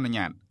មិនអនុញ្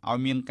ញាតឲ្យ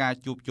មានការ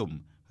ជួបជុំ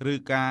ឬ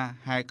ការ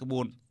ហែកក្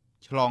បួន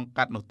ឆ្លង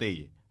កាត់នោះទេ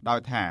ដោយ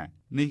ថា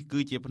នេះគឺ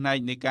ជាផ្នែក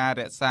នៃការ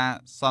រក្សា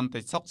សន្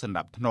តិសុខសណ្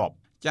ដាប់ធ្នាប់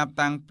ចាប់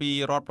តាំងពី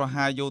រដ្ឋប្រ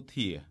ហារយោ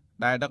ធា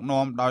ដែលដឹក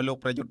នាំដោយលោក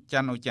ប្រយុទ្ធច័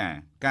ន្ទអូចា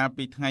កាល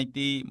ពីថ្ងៃ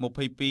ទី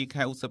22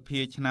ខែឧសភា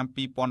ឆ្នាំ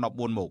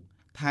2014មក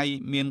ថៃ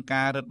មាន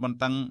ការរឹតបន្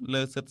តឹង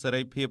លើសិទ្ធិសេ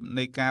រីភាព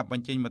នៃការប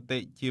ញ្ចេញមតិ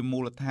ជាមូ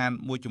លដ្ឋាន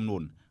មួយចំនួ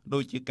នដូ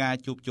ចជាការ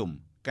ជួបជុំ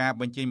ការ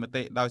បញ្ចេញម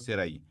តិដោយសេ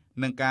រី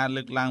និងការ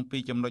លើកឡើងពី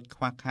ចំណុចខ្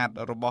វះខាត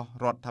របស់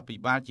រដ្ឋាភិ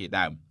បាលជា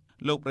ដើម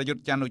លោកប្រយុទ្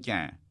ធច័ន្ទអូចា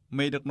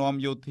មេដឹកនាំ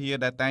យោធា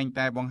ដែលតែង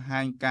តែបង្ហា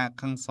ញការ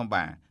ខឹងសម្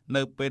បារ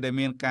នៅពេលដែល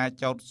មានការ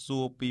ចោទសួ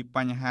រពីប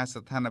ញ្ហា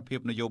ស្ថានភាព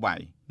នយោបាយ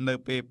នៅ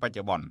ពេលបច្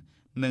ចុប្បន្ន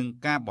និង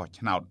ការបោះ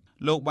ឆ្នោត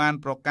លោកបាន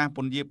ប្រកាសព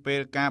ន្យាពេ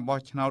លការបោះ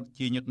ឆ្នោត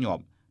ជាញឹកញា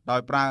ប់ដោ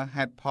យប្រើ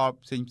ហេតុផល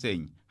ផ្សេង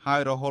ៗហើយ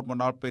រហូតមក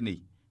ដល់ពេលនេះ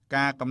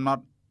ការកំណ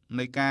ត់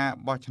នៃការ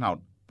បោះឆ្នោត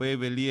ពេល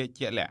វេលា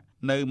ជាក់លាក់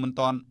នៅមិន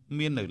ទាន់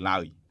មាននៅឡើ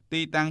យ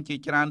ទីតាំងជា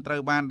ច្រើនត្រូ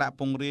វបានដាក់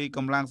ពង្រាយក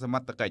ម្លាំងសម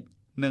ត្ថកិច្ច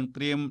និង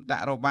ត្រៀមដា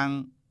ក់របាំង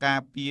ការ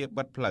ពារ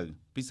បិទផ្លូវ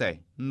ពិសេស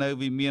នៅ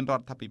វិមានរ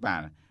ដ្ឋាភិបា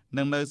ល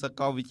និងនៅសា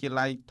កលវិទ្យា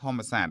ល័យធម្ម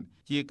សាស្ត្រ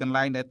ជាកន្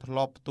លែងដែលធ្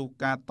លាប់ផ្ទុះ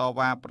ការត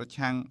វ៉ាប្រ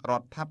ឆាំងរ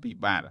ដ្ឋាភិ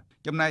បាល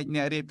ចំណែកអ្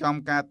នករៀបចំ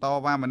ការត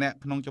វ៉ាម្នាក់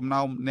ក្នុងចំ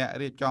ណោមអ្នក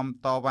រៀបចំ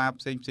តវ៉ា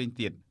ផ្សេង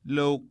ទៀត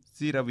លោក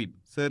ស៊ីរាវិត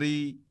សេរី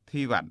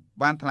ធីវ៉ាត់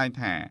បានថ្លែង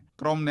ថា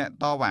ក្រុមអ្នក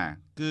តវ៉ា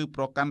គឺ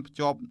ប្រកាន់ភ្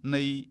ជាប់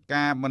នៃ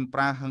ការមិនប្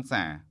រើហិង្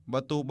សាបើ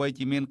ទោះបី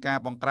ជាមានការ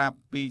បង្ក្រាប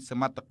ពីស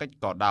មត្ថកិច្ច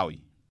ក៏ដោយ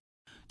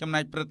ចំ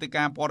ណែកព្រឹត្តិ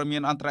ការណ៍ព័ត៌មា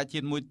នអន្តរជា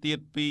តិមួយទៀត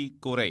ពី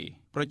កូរ៉េ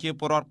ប្រជា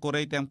ពលរដ្ឋកូ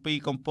រ៉េទាំងពីរ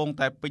កំពុង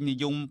តែពេញនិ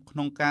យមក្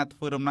នុងការធ្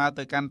វើដំណើរ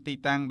ទៅកាន់ទី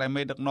តាំងដែល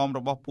មេដឹកនាំរ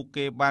បស់ពួក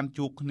គេបាន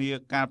ជួបគ្នា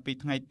កាលពី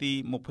ថ្ងៃទី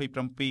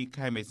27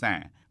ខែមេសា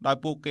ដោយ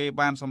ពួកគេ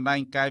បានសម្ដែង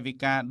កាយវិ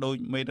ការដោយ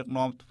មេដឹក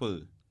នាំធ្វើ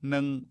និ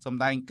ងសម្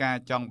ដែងការ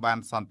ចង់បាន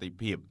សន្តិ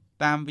ភាព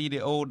តាមវីដេ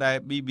អូដែល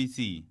BBC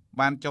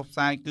បានចុះផ្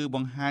សាយគឺប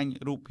ង្ហាញ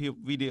រូបភាព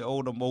វីដេអូ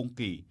ដំបូង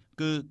គេ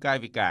គឺកាយ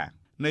វិការ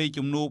នៃ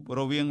ជំនួប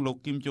រវាងលោក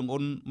គីមចុងអ៊ុ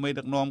នមេ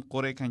ដឹកនាំកូ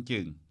រ៉េខាងជើ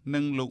ងនិ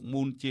ងលោក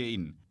មូនជេអ៊ី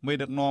នមេ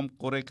ដឹកនាំ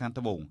កូរ៉េខាង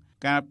ត្បូង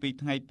កាលពី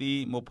ថ្ងៃទី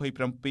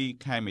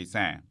27ខែមេ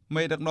សា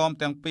មេដឹកនាំ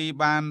ទាំងពីរ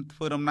បានធ្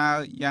វើដំណើរ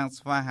យ៉ាង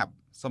ស្វាហាប់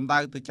សម្ដៅ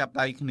ទៅចាប់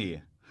ដៃគ្នា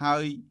ហើ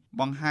យ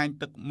បង្ហាញ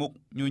ទឹកមុខ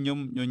ញញឹម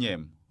ញញែម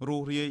រុះ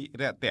រាយ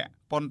រាក់ទាក់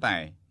ប៉ុន្តែ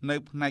នៅ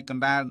ផ្នែកក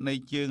ណ្ដាលនៃ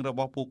ជើងរប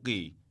ស់ពួកគេ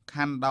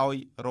ខាន់ដោយ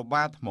រ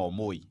បាថ្ម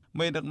មួយ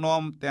មេដឹក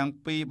នាំទាំង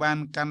ពីរបាន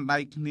កាន់ដៃ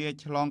គ្នា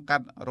ឆ្លងកា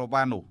ត់រ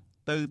បានោះ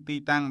ទៅទី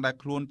តាំងដែល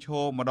ខ្លួនឈ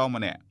រម្ដង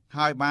ម្នាក់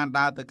ហើយបាន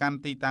ដើរទៅកាន់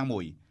ទីតាំងមួ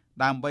យ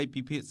ដើម្បី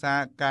ពិភាក្សា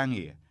ការ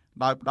ងារ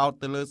ដោយផ្ដោត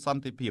ទៅលើស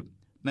ន្តិភាព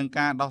និង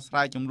ការដោះស្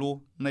រាយជម្លោះ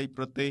នៃ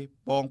ប្រទេស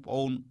បងប្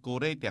អូនកូ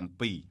រ៉េទាំង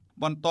ពីរ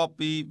បន្ទាប់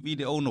ពីវី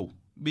ដេអូនោះ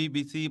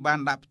BBC បាន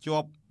ដាក់ភ្ជា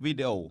ប់វី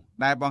ដេអូ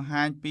ដែលបង្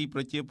ហាញពីប្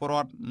រជាពលរ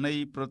ដ្ឋនៃ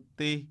ប្រ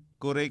ទេស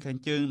កូរ៉េខាង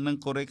ជើងនិង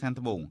កូរ៉េខាង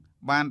ត្បូង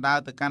បានដើរ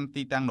ទៅកាន់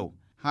ទីតាំងនោះ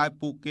ហើយ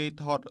ពួកគេ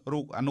ថតរូ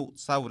បអនុស្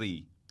សាវរី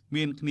យ៍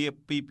មានគ្នា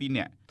ពី2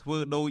នាក់ធ្វើ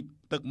ដូច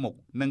ទឹកមុខ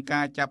នឹង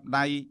ការចាប់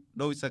ដៃ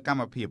ដោយសកម្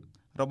មភាព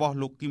របស់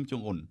លោកគីមចុ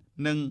ងអ៊ុន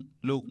និង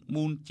លោក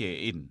មូនជេ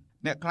អ៊ីន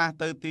អ្នកខ្លះ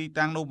ទៅទី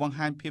តាំងនោះបង្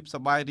ហាញភាពស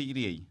ប្បាយរីក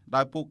រាយ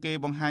ដោយពួកគេ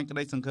បង្ហាញក្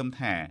តីសង្ឃឹម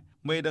ថា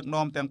មេដឹក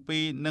នាំទាំងពី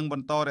រនឹងប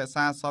ន្តរក្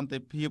សាសន្តិ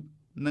ភាព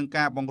និង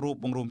ការបង្រួប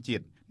បង្រួមជា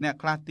តិអ្នក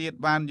ខ្លះទៀត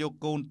បានយក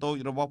កូនតូច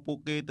របស់ពួក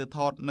គេទៅថ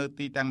តនៅ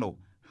ទីតាំងនោះ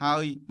ហើ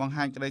យបង្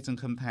ហាញក្តីស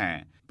ង្ឃឹមថា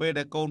ពេល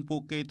ដែលកូនពួ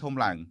កគេធំ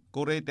ឡើង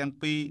កូរ៉េទាំង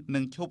ពីរនឹ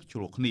ងឈប់ជ្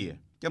រោះគ្នា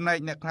ចំណែក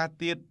អ្នកខ្លះ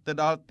ទៀតទៅ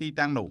ដល់ទី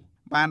តាំងនោះ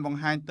បានបង្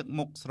ហាញទឹក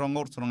មុខស្រ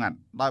ងោតស្រងាត់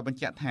ដោយបញ្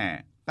ជាក់ថា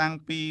តាំង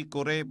ពី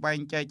កូរ៉េបែង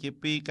ចែកជា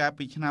ពីរកាល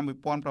ពីឆ្នាំ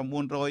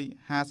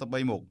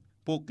1953មក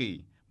ពួកគេ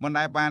មិន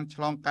ដែលបានឆ្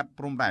លងកាត់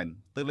ព្រំដែន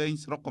ទៅលេង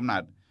ស្រុកកំណើ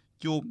ត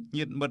ជួប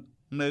ញាតិមិត្ត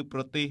នៅប្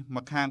រទេស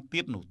ម្ខាងទៀ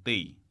តនោះទេ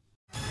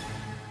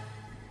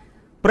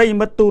ប្រិយ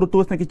មិត្តទូរទ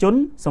ស្សនិកជន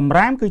សម្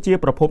រាមគឺជា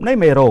ប្រភពនៃ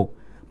មេរោគ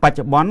បច្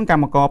ចុប្បន្នក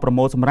ម្មករប្រ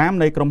មូលសម្រាម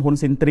នៃក្រុមហ៊ុន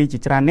ស៊ីនទ្រីជា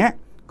ច្រើនអ្នក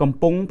កំ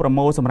ពុងប្រ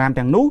មូលសម្រាម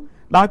ទាំងនោះ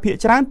ដោយភាគ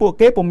ច្រើនពួក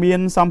គេពុំមាន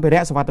សម្ភា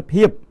រៈសុវត្ថិ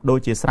ភាពដូច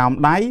ជាស្រោម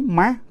ដៃ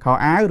ម៉ាស់ខោ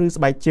អាវឬ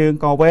ស្បែកជើង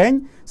កវែង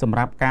សម្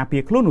រាប់ការពា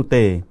រខ្លួននោះ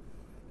ទេ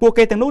ពួក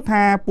គេទាំងនោះ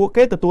ថាពួក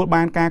គេទទួល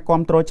បានការ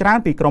គាំទ្រច្រើន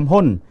ពីក្រុម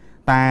ហ៊ុន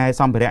តែ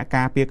សម្ភារៈ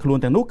ការពារខ្លួន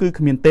ទាំងនោះគឺ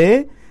គ្មានទេ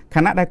ខ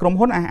ណៈដែលក្រុម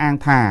ហ៊ុនអះអាង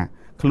ថា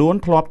ខ្លួន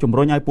ធ្លាប់ជំ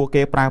រុញឲ្យពួក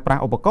គេប្រើប្រា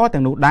ស់ឧបករណ៍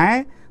ទាំងនោះដែរ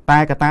តែ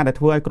កត្តាដែល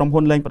ធ្វើឲ្យក្រុម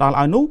ហ៊ុនលែងផ្ដល់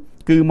ឲ្យនោះ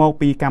គឺមក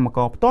ពីកម្មក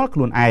រផ្ទាល់ខ្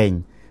លួនឯង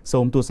សូ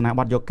មទស្សនាប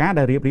ទយកការ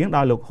ដែលរៀបរៀង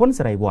ដោយលោកហ៊ុន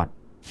សេរីវត្ត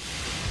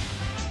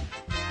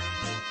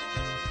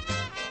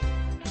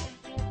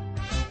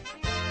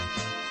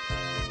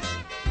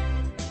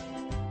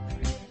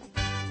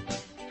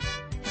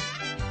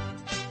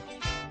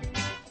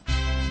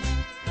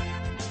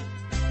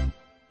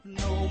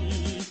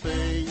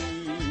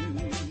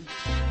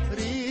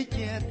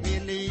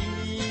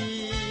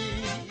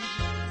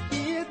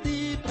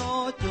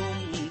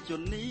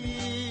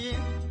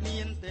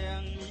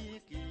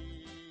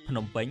ភ្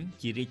នំពេញ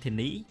ជារាជធា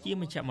នីជា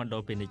មជ្ឈមណ្ឌ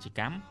លពាណិជ្ជក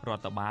ម្មរ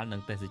ដ្ឋបាលនិ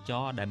ងទេសច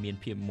រដែលមាន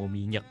ភាពម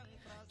មាញឹក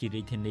ជា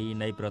រាជធានី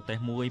នៃប្រទេស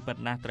មួយពិត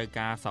ណាស់ត្រូវ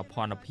ការសោ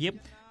ភ័ណភាព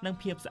និង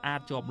ភាពស្អាត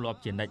ជាប់លាប់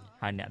ជានិច្ច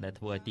ហើយអ្នកដែល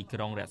ធ្វើឲ្យទីក្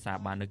រុងរក្សា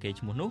បាននូវកេរ្តិ៍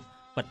ឈ្មោះនោះ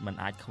ពិតមិន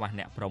អាចខ្វះ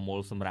អ្នកប្រមូល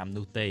សម្រាម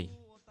នោះទេ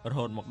រ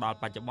ហូតមកដល់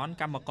បច្ចុប្បន្ន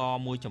កម្មករ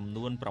មួយចំ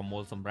នួនប្រមូ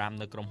លសម្រាម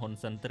នៅក្រុមហ៊ុន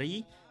សិនទ្រី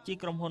ជា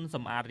ក្រុមហ៊ុនស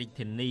ម្អាតរាជ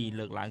ធានី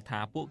លើកឡើងថា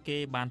ពួកគេ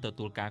បានទ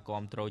ទួលការ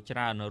គាំទ្រច្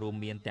រើនរួម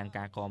មានទាំង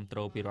ការគាំទ្រ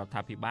ពីរដ្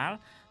ឋាភិបាល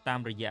តាម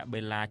រយៈបេ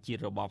ឡាជា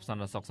តិរបបស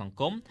ន្តិសុខសង្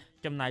គម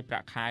ចំណាយប្រា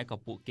ក់ខែក៏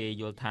ពួកគេ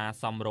យល់ថា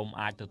សមរម្យ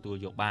អាចទទួល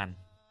យកបាន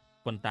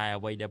ប៉ុន្តែ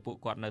អ្វីដែលពួក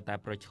គាត់នៅតែ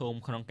ប្រឈម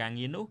ក្នុងការ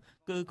ងារនោះ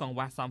គឺកង្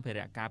វះសម្ភា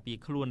រៈការពារ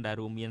ខ្លួនដែល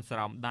រួមមានស្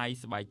រោមដៃ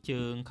ស្បែក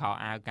ជើងខោ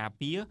អាវការ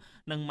ពារ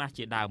និងម៉ាស់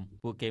ជាដើម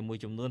ពួកគេមួយ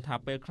ចំនួនថា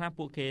ពេលខ្លះ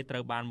ពួកគេត្រូ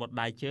វបានមុត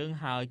ដៃជើង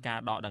ហើយការ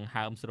ដកដង្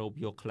ហើមស្រូប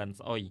យកក្លិន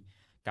ស្អុយ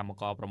កម្ម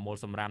ករប្រមូល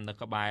សម្រាមនៅ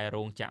ក្បែរ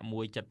រោងចក្រ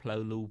មួយចិត្តផ្លូវ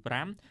លូ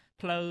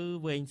5ផ្លូវ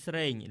វែងស្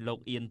រេងលោក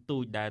អៀនទូ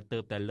ចដែលទើ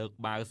បតែលើក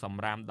បាវស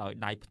ម្រាមដោយ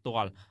ដៃផ្ទា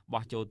ល់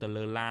បោះចូលទៅ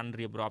លើឡាន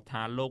រៀបរាប់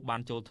ថាលោកបា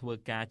នចូលធ្វើ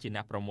ការជាអ្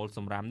នកប្រមូលស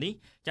ម្រាមនេះ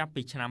ចាប់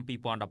ពីឆ្នាំ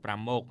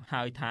2015មក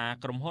ហើយថា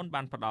ក្រុមហ៊ុន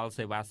បានផ្ដល់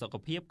សេវាសុខ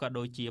ភាពក៏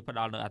ដូចជាផ្ដ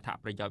ល់នូវអត្ថ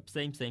ប្រយោជន៍ផ្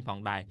សេងៗផង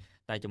ដែរ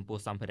តែចំពោះ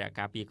សម្ភារៈ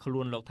ការពារខ្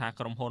លួនលោកថា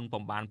ក្រុមហ៊ុន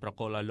ពុំបានប្រ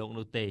គល់ឲ្យលោក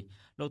នោះទេ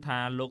លោកថា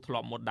លោកធ្លា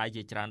ប់មុតដៃ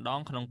ជាច្រើនដ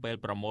ងក្នុងពេល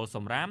ប្រមូលស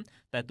ម្រាម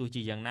តែទោះ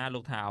ជាយ៉ាងណាលោ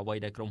កថាអ្វី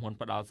ដែលក្រុមហ៊ុន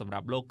ផ្ដល់សម្រា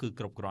ប់លោកគឺ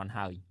គ្រប់គ្រាន់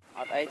ហើយ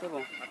អត់អីទេប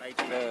ងអត់អី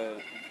ទេ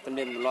ទំ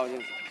នៀមទម្លាប់យើ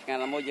ងថ្ងៃ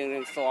ណាមួយយើងរៀ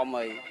ងស៊ាំ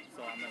ហើយ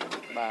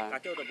បាទកា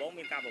រចូលដំបង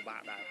មានការពិបា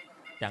កដែរ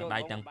ទាំងដៃ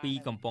ទាំងពីរ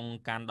កំពុង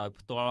កាន់ដោយ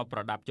ផ្ទាល់ប្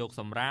រដាប់ជោគ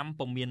សម្រាម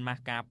ពុំមានម៉ា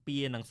ស់ការពា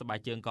រនិងស្បែក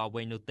ជើងក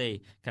វែងនោះទេ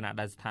ខណៈ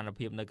ដែលស្ថាន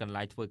ភាពនៅកន្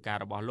លែងធ្វើការ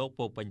របស់លោក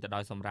ពោពេញទៅដោ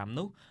យសម្រាម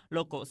នោះ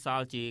លោកកុស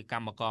លជាក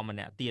ម្មករម្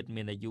នាក់ទៀត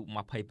មានអាយុ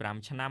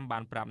25ឆ្នាំបា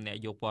នប្រាប់អ្នក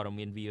យកព័ត៌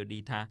មាន VOD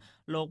ថា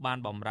លោកបាន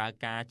បម្រើ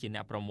ការជាអ្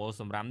នកប្រមូល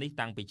សម្រាមនេះ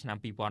តាំងពីឆ្នាំ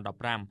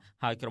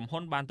2015ហើយក្រុមហ៊ុ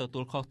នបានទទួ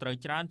លខុសត្រូវ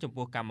ច្រើនចំ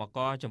ពោះកម្មក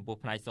រចំពោះ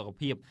ផ្នែកសុខ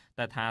ភាព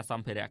តែថាស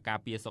ម្ភារៈការ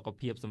ពារសុខ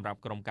ភាពសម្រាប់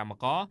ក្រុមកម្ម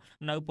ករ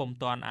នៅពុំ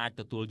ទាន់អាច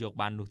ទទួលយក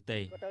បាននោះទេ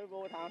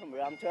សម្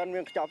រាប់ច្រើន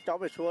មានខ្ចប់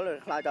វាស្រួល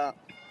ខ្លាចថា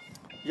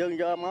យើង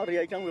យកមករាយ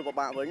អញ្ចឹងវាពិ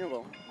បាកវិញប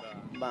ង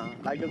បាទ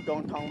តែយើងចង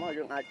ថងមក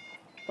យើងអាច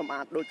សម្អា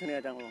តដូចគ្នា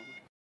អញ្ចឹងបង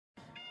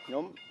ខ្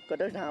ញុំក៏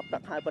ដឹងថាប្រា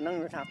ក់ខែប៉ុណ្ណឹង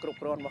ថាគ្រប់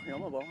គ្រាន់របស់ខ្ញុំ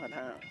បង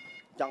ថា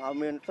ចង់ឲ្យ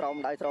មានស្រោម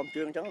ដៃស្រោម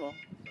ជើងអញ្ចឹងបង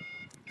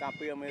ការ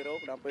ពារមេរោគ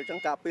ដល់ពេលអញ្ចឹង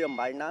ការពារអំ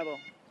បែងដែរបង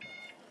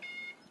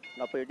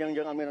ដល់ពេលអញ្ចឹង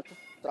យើងអត់មាន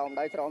ស្រោម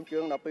ដៃស្រោមជើ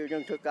ងដល់ពេលយើ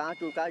ងធ្វើការ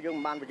ជួនកាលយើង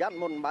មិនបានប្រយ័ត្ន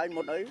មុនអំបែង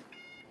មុនអី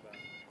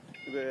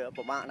វា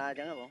ពិបាកដែរអញ្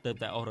ចឹងបងទើប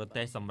តែអូរ៉ូ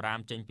តេសសម្រាម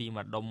ចេញពី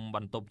ម្ដុំប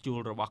ន្ទប់ជួល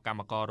របស់កម្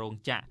មកររោង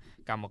ចក្រ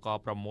កម្មករ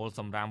ប្រមូល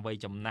សម្រាមវ័យ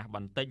ចំណាស់ប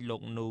ន្តិចលោ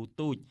កនូ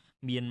ទូច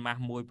មានម៉ា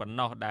ស់មួយប៉ុណ្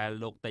ណោះដែល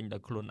លោកទិញដោ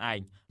យខ្លួនឯង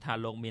ថា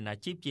លោកមានអា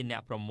ជីពជាអ្ន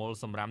កប្រមូល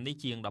សម្រាមនេះ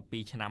ជាង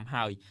12ឆ្នាំ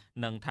ហើយ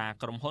និងថា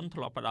ក្រុមហ៊ុនធ្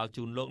លាប់ផ្ដល់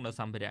ជូនលោកនៅ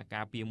សម្ភារៈ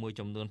ការពារមួយ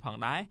ចំនួនផង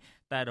ដែរ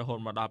តែរហូត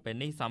មកដល់ពេល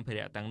នេះសម្ភា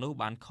រៈទាំងនោះ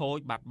បានខូច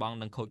បាត់បង់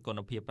និងខូចគុណ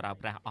ភាពប្រើ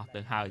ប្រាស់អស់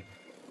ទៅហើយ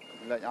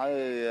លេចឲ្យ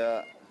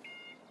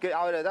គេ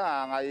ឲ្យតែ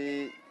ថ្ងៃ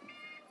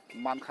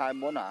មិនខែ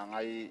មុនថ្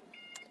ងៃ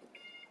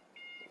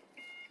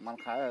មិន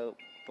ខែ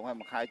ថ្ងៃ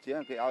មួយខែជាង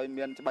គេឲ្យ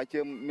មានស្បែក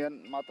ជើងមាន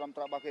មកត្រឹម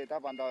ត្រូវរបស់គេថា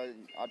បានដល់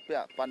អត់ពា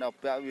ក់បានដល់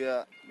ពាក់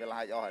វាឡា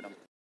យអស់ហើយ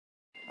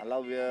ឥឡូ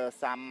វវា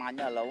សាមញ្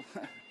ញឥឡូវ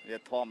វា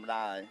ធម្ម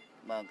តាហើយ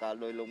បាទកាល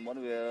ដោយលងមុន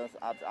វាស្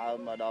អាតស្អើម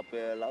មកដល់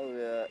ពេលឥឡូវ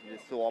វា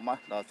ស្វម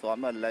ដល់ស្វម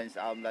មកលេង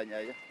ស្អើមលេង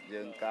អី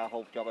យើងការហូ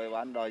បចុកអី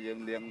វ៉ាន់ដល់យើង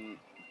លាង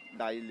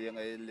ដៃលាង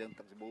អីលាង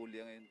ទឹកសាប៊ូ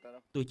លាងអីទៅ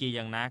ទោះជា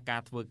យ៉ាងណាកា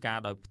រធ្វើការ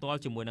ដោយផ្ទាល់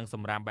ជាមួយនឹងស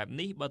ម្រាមបែប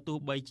នេះបើទោះ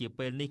បីជា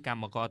ពេលនេះក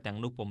ម្មករទាំង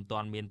នោះពុំទា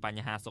ន់មានប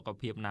ញ្ហាសុខ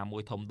ភាពណាមួ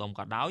យធំដុំ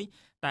ក៏ដោយ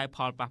តែផ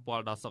លប៉ះពា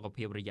ល់ដល់សុខ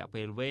ភាពរយៈ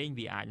ពេលវែង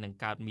វាអាចនឹង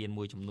កើតមាន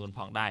មួយចំនួន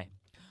ផងដែរ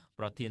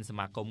ប្រធានស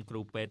មាគមគ្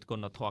រូពេទ្យគុ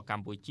ណធម៌ក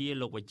ម្ពុជា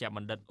លោកវេជ្ជប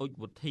ណ្ឌិតអ៊ុច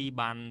វុធី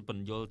បានប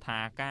ញ្យល់ថា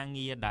ការ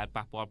ងារដែល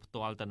ប៉ះពាល់ផ្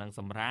ទាល់ទៅនឹង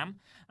សម្រាម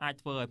អាច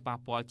ធ្វើឲ្យប៉ះ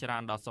ពាល់ច្រើ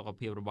នដល់សុខ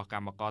ភាពរបស់ក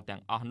ម្មករទាំ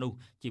ងអស់នោះ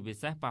ជាពិ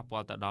សេសប៉ះពា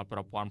ល់ទៅដល់ប្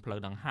រព័ន្ធផ្លូវ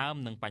ដង្ហើម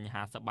និងបញ្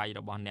ហាស្បែក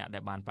របស់អ្នកដែ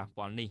លបានប៉ះ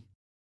ពាល់នេះ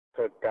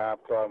ធ្វើការ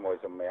ផ្ទាល់មួយ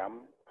សម្រាម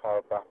ផល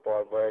ប៉ះពា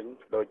ល់វែង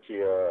ដូចជា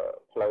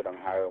ផ្លូវដ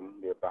ង្ហើម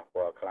វាប៉ះ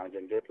ពាល់ខ្លាំង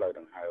ជាងគេផ្លូវ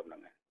ដង្ហើមហ្នឹ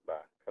ង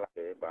បាទខ្លះ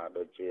ទេបាទ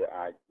ដូចជា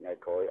អាចថ្ងៃ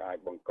ក្រោយអាច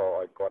បង្ក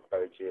ឲ្យគាត់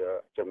ទៅជា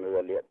ជំងឺ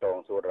លាកតង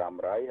សួតរ៉ាំ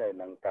រ៉ៃហើយ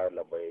នឹងកើត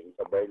ល្បែង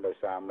ដោយ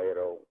សារមេ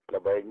រោគ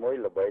ល្បែ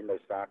ងដោ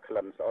យសារក្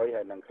លិនស្អុយ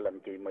ហើយនឹងក្លិន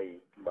គីមី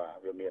បាទ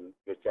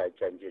វាចែក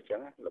ចេញជាអញ្ចឹ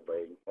ងល្បែ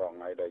ងផង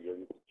ហើយដែលយើ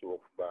ងជួប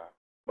បាទ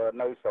បើ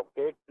នៅស្រុក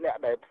គេអ្នក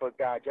ដែលធ្វើ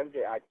ការអញ្ចឹង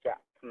គេអាចចា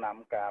ក់ថ្នាំ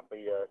ការពា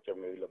រជំ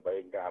ងឺល្បែ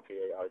ងការពា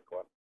រឲ្យ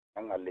គាត់ហ្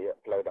នឹងអាលាក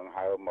ផ្លូវដង្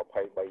ហើម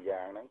23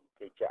យ៉ាងហ្នឹង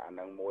គេចាក់អាហ្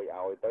នឹងមួយ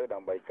ឲ្យទៅដើ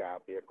ម្បីការ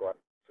ពារគាត់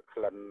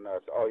ក្លិន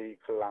ស្អុយ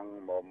ខ្លាំង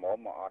ម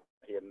កអត់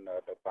ហ៊ាន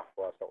ទៅប៉ះ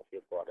ពាល់សុខភា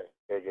ពគាត់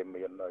ទេគេ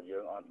មានយើ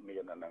ងអត់មា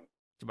នអាហ្នឹង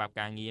ច្បាប់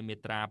ការងារមា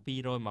ត្រា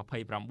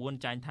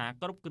229ចែងថា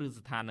គ្រប់គ្រឹះ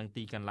ស្ថាននិង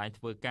ទីកន្លែង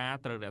ធ្វើការ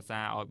ត្រូវរក្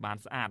សាឲ្យបាន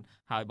ស្អាត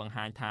ហើយបង្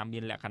ហាញថាមា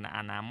នលក្ខណៈអ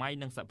នាម័យ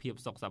និងសភាព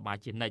សុខសប្បាយ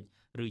ជានិច្ច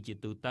ឬជា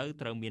ទូទៅ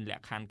ត្រូវមានល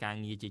ក្ខខណ្ឌការ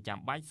ងារជាចាំ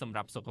បាច់សម្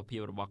រាប់សុខភា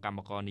ពរបស់កម្ម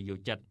ករនិយោ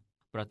ជិត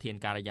ប្រធាន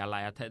ការិយាល័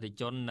យអតិថិ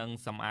ជននិង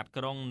សម្អាត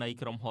ក្រុងនៃ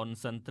ក្រុមហ៊ុន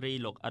សិនទ្រី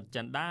លោកអ៊ិត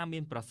ចិន្តាមា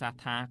នប្រសាសន៍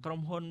ថាក្រុ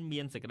មហ៊ុន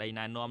មានសេចក្តី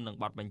ណែនាំនិង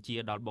បទបញ្ជា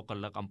ដល់បុគ្គ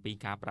លិកអំពី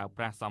ការប្រើ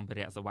ប្រាស់សម្ភា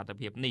រៈសុវត្ថិ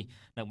ភាពនេះ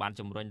និងបាន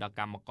ជំរុញដល់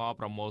កម្មករ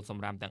ប្រមូលស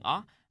ម្រាមទាំងអ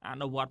ស់អ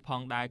នុវត្តផ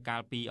ងដែរកា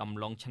លពីអំ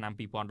ឡុងឆ្នាំ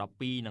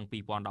2012និង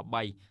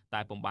2013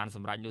តែពុំបានស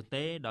ម្រេចនោះ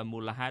ទេដោយមូ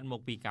លហេតុម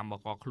កពីកម្ម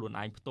ករខ្លួន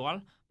ឯងផ្ទាល់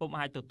ពុំ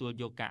អាចទទួល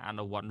យកការអ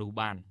នុវត្តនោះ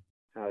បាន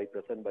ហើយប្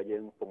រសិនបើយើ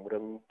ងពង្រឹ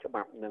ងច្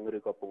បាប់នឹងឬ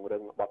ក៏ពង្រឹ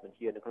ងបទបញ្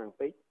ជានៅខ្លាំង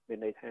ពេកមាន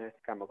ន័យថា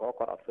កម្មករ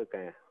គាត់អត់ធ្វើ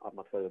ការអត់ម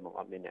កធ្វើមក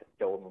អត់មានអ្នក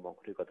ចូលមក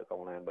ឬក៏ទៅក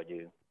ងឡានរបស់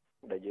យើង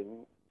ដែលយើង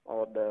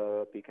order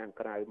ពីខាង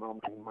ក្រៅមក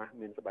មានម៉ាស់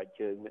មានស្បែក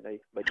ជើងមានអី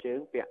បើជើង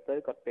ពាក់ទៅ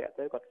គាត់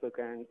ធ្វើ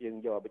ការយើង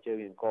យកបើជើង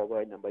យើងកវែ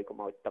ងដើម្បីកុំ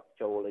ឲ្យទឹក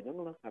ចូលអីហ្នឹង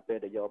ណាពេល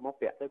ដែលយកមក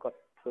ពាក់ទៅគាត់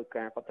ធ្វើ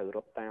ការគាត់ត្រូវរ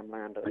ត់តាម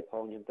ឡានទៅអីផ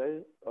ងហ្នឹងទៅ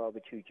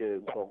វាឈឺជើង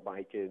ផងបា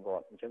យជើងគា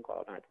ត់អញ្ចឹងគាត់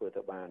អត់អាចធ្វើ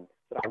ទៅបាន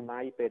ស្រោមដៃ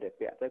ពេលដែល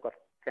ពាក់ទៅគាត់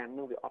កាន់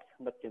នឹងវាអត់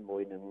ស្និទ្ធជាមួ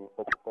យនឹង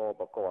ឧបករណ៍រ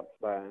បស់គាត់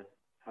បាទ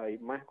ហើយ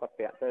ម៉ាស់គាត់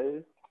ពាក់ទៅ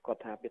គា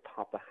ត់ថាវាថ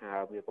ប់ទៅហើ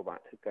វាពិបាក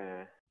ធ្វើការ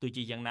ទោះ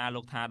ជាយ៉ាងណា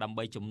លោកថាដើម្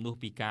បីជំនួស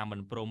ពីការមិន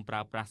ព្រមប្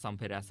រើប្រាស់សម្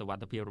ភារៈសុវ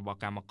ត្ថិភាពរបស់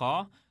កម្មករ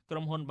ក្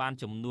រុមហ៊ុនបាន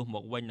ជំនួសម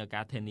កវិញនូវ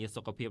ការធានា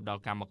សុខភាពដ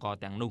ល់កម្មករ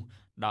ទាំងនោះ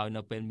ដោយ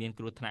នៅពេលមាន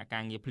គ្រោះថ្នាក់កា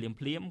រងារភ្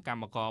លាមក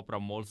ម្មករប្រ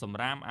មូលសម្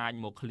រាមអាច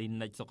មក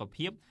clinic សុខ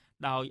ភាព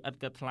ដោយឥត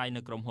គិតថ្លៃ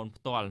នៅក្រុមហ៊ុន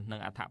ផ្ទាល់និង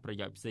អត្ថប្រ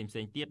យោជន៍ផ្សេង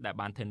ៗទៀតដែល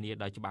បានធានា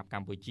ដោយច្បាប់ក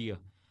ម្ពុជា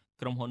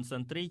ក្រុមហ៊ុនសិ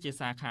នទ្រីជា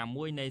សាខា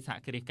មួយនៃសហ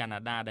គ្រាសកាណា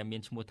ដាដែលមា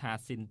នឈ្មោះថា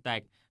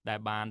Syntec ដែល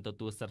បានទ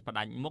ទួលសិទ្ធិផ្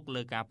ដាច់មុខ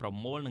លើការប្រ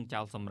មូលនិង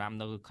ចោលសម្រាម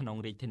នៅក្នុង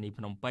រាជធានី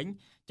ភ្នំពេញ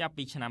ចាប់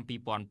ពីឆ្នាំ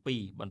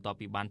2002បន្ទាប់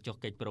ពីបានចុះ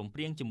កិច្ចព្រមព្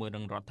រៀងជាមួយនឹ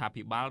ងរដ្ឋា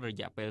ភិបាលរ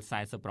យៈពេល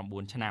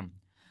49ឆ្នាំ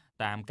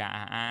តាមការ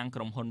អះអាងក្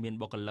រុមហ៊ុនមាន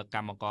បុគ្គលិកក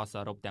ម្មករស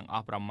រុបទាំងអ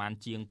ស់ប្រមាណ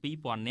ជាង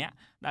 2000 នាក់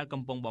ដែល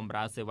កំពុងបម្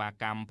រើសេវា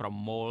កម្មប្រ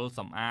មូលស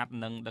ម្អាត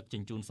និងដឹកជ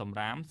ញ្ជូនសម្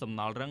រាមសំណ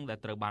ល់រឹងដែល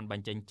ត្រូវបានប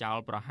ញ្ចេញចោល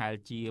ប្រហែល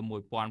ជា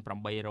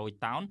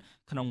 1800 តោន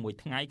ក្នុងមួយ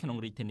ថ្ងៃក្នុង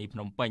រាជធានីភ្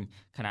នំពេញ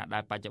ខណៈដែ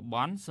លបច្ចុប្ប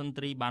ន្នសិន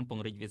ទ្រីបានព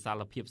ង្រីកវិសា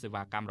លភាពសេ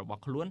វាកម្មរប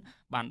ស់ខ្លួន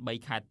បាន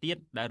3ខេត្តទៀត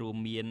ដែលរួម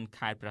មាន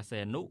ខេត្តព្រះសី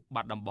ហនុ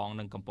បាត់ដំបង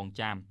និងកំពង់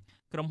ចាម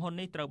ក្រុមហ៊ុន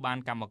នេះត្រូវបាន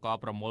កម្មករ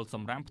ប្រមូលស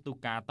ម្រាមផ្ទុះ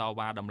ការត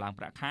វ៉ាដំឡើង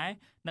ប្រាក់ខែ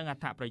និងអ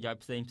ត្ថប្រយោជន៍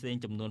ផ្សេង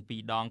ៗចំនួន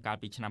2ដងកាល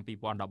ពីឆ្នាំ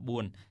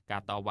2014កា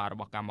រតវ៉ារ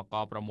បស់កម្មក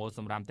រប្រមូលស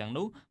ម្រាមទាំង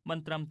នោះមិន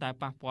ត្រឹមតែ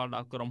ប៉ះពាល់ដ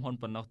ល់ក្រុមហ៊ុន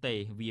ប៉ុណ្ណោះទេ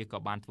វាក៏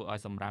បានធ្វើឲ្យ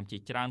សម្រាមជា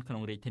ច្រើនក្នុ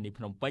ងរាជធានី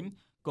ភ្នំពេញ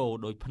គោ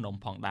ដោយភ្នំ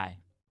ផងដែរ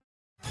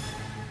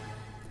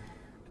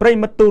ប្រិយ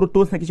មិត្តទូរទ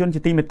ស្សនិកជនជា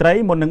ទីមេត្រី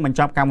មុននឹងបញ្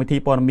ចប់កម្មវិធី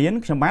ព័ត៌មាន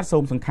ខ្ញុំបាទសូ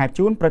មសង្ខេប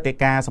ជូនព្រឹត្តិ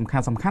ការណ៍សំ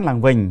ខាន់ៗឡើ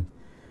ងវិញ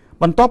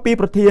បន្ទាប់ពី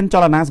ប្រធានច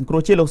លនាសង្គ្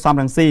រោះជាតិលោកសំ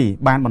រងស៊ី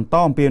បានបន្ត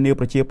អំពាវនាវ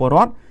ប្រជាពលរ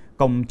ដ្ឋ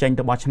កុំចេញ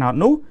ទៅបោះឆ្នោត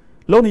នោះ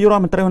លោកនាយករដ្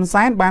ឋមន្ត្រីហ៊ុន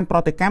សែនបានប្រ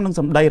តិកម្មនឹង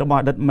សម្ដីរបស់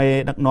អតីតមេ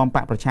ដឹកនាំប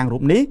កប្រឆាំងរូ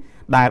បនេះ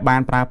ដែលបា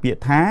នប្រើពាក្យ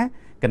ថា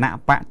គណៈ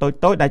បកតូ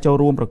ចៗដែលចូល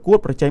រួមប្រកួត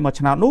ប្រជែងបោះ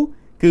ឆ្នោតនោះ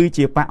គឺ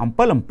ជាបកអំ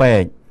ពិលអំពែ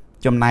ក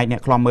ចំណែកអ្ន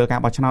កខ្លំមើលការ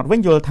បោះឆ្នោតវិ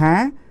ញយល់ថា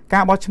កា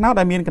របោះឆ្នោត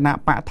ដែលមានគណៈ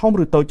បកធំ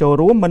ឬតូចចូល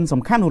រួមមិន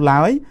សំខាន់នោះ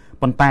ឡើយ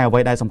ប៉ុន្តែអ្វី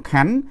ដែលសំ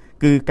ខាន់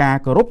គឺការ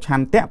គោរពឆ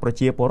ន្ទៈប្រ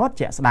ជាពលរដ្ឋ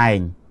ជាក់ស្ដែង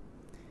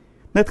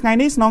នៅថ្ងៃ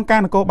នេះស្នងកា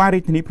រនគរបាលរា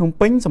ជធានីភ្នំ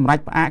ពេញសម្រេច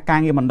ផ្អាកការ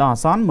ងារបណ្ដោះអា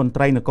សន្នមន្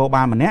ត្រីនគរ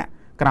បាលម្នាក់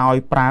ក្រោយ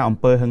ប្រើអំ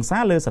ពើហិង្សា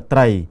លើស្ត្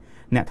រី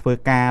អ្នកធ្វើ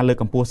ការលើ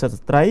កម្ពុជាសិទ្ធិ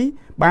ស្ត្រី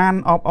បាន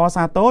អបអរ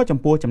សាទរចំ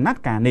ពោះចំណាត់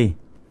ការនេះ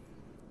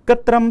គិត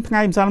ត្រឹមថ្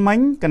ងៃម្សិលមិញ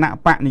គណៈ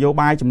បកនយោ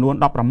បាយចំនួន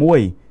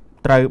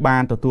16ត្រូវបា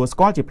នទទួលស្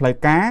គាល់ជាផ្លូវ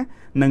ការ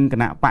និងគ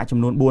ណៈបកចំ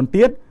នួន4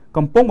ទៀត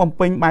កំពុងបំ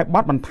ពេញបែបប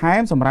ទបន្ថែ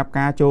មសម្រាប់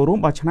ការចូលរួម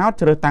បោះឆ្នោត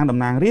ជ្រើសតាំងតំ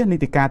ណាងរាស្ត្រនី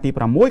តិកាលទី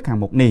6ខាង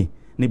មុខនេះ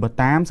នេះបើ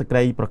តាមសេចក្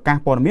តីប្រកាស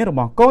ព័ត៌មានរប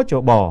ស់កោជ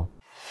ប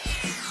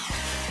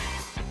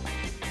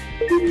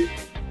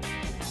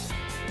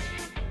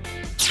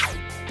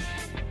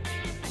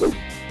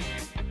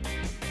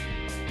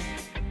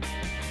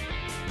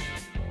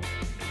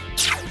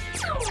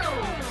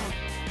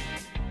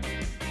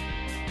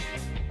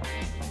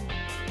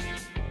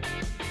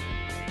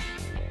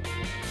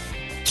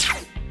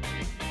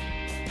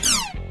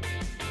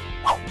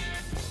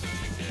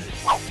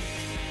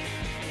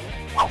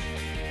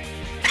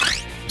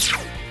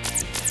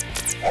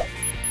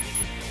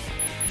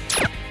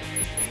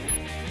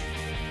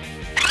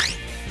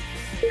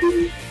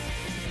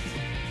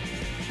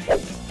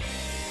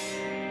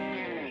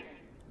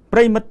ប្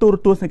រិយមិត្តទូរ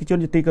ទស្សនិកជន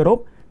ជាទីគោរព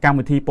កម្ម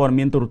វិធីព័ត៌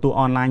មានទូរទស្សន៍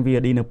អនឡាញ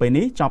VOD នៅពេល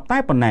នេះចប់តែ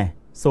ប៉ុណ្ណេះ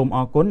សូមអ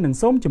រគុណនិង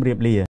សូមជម្រាប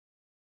លា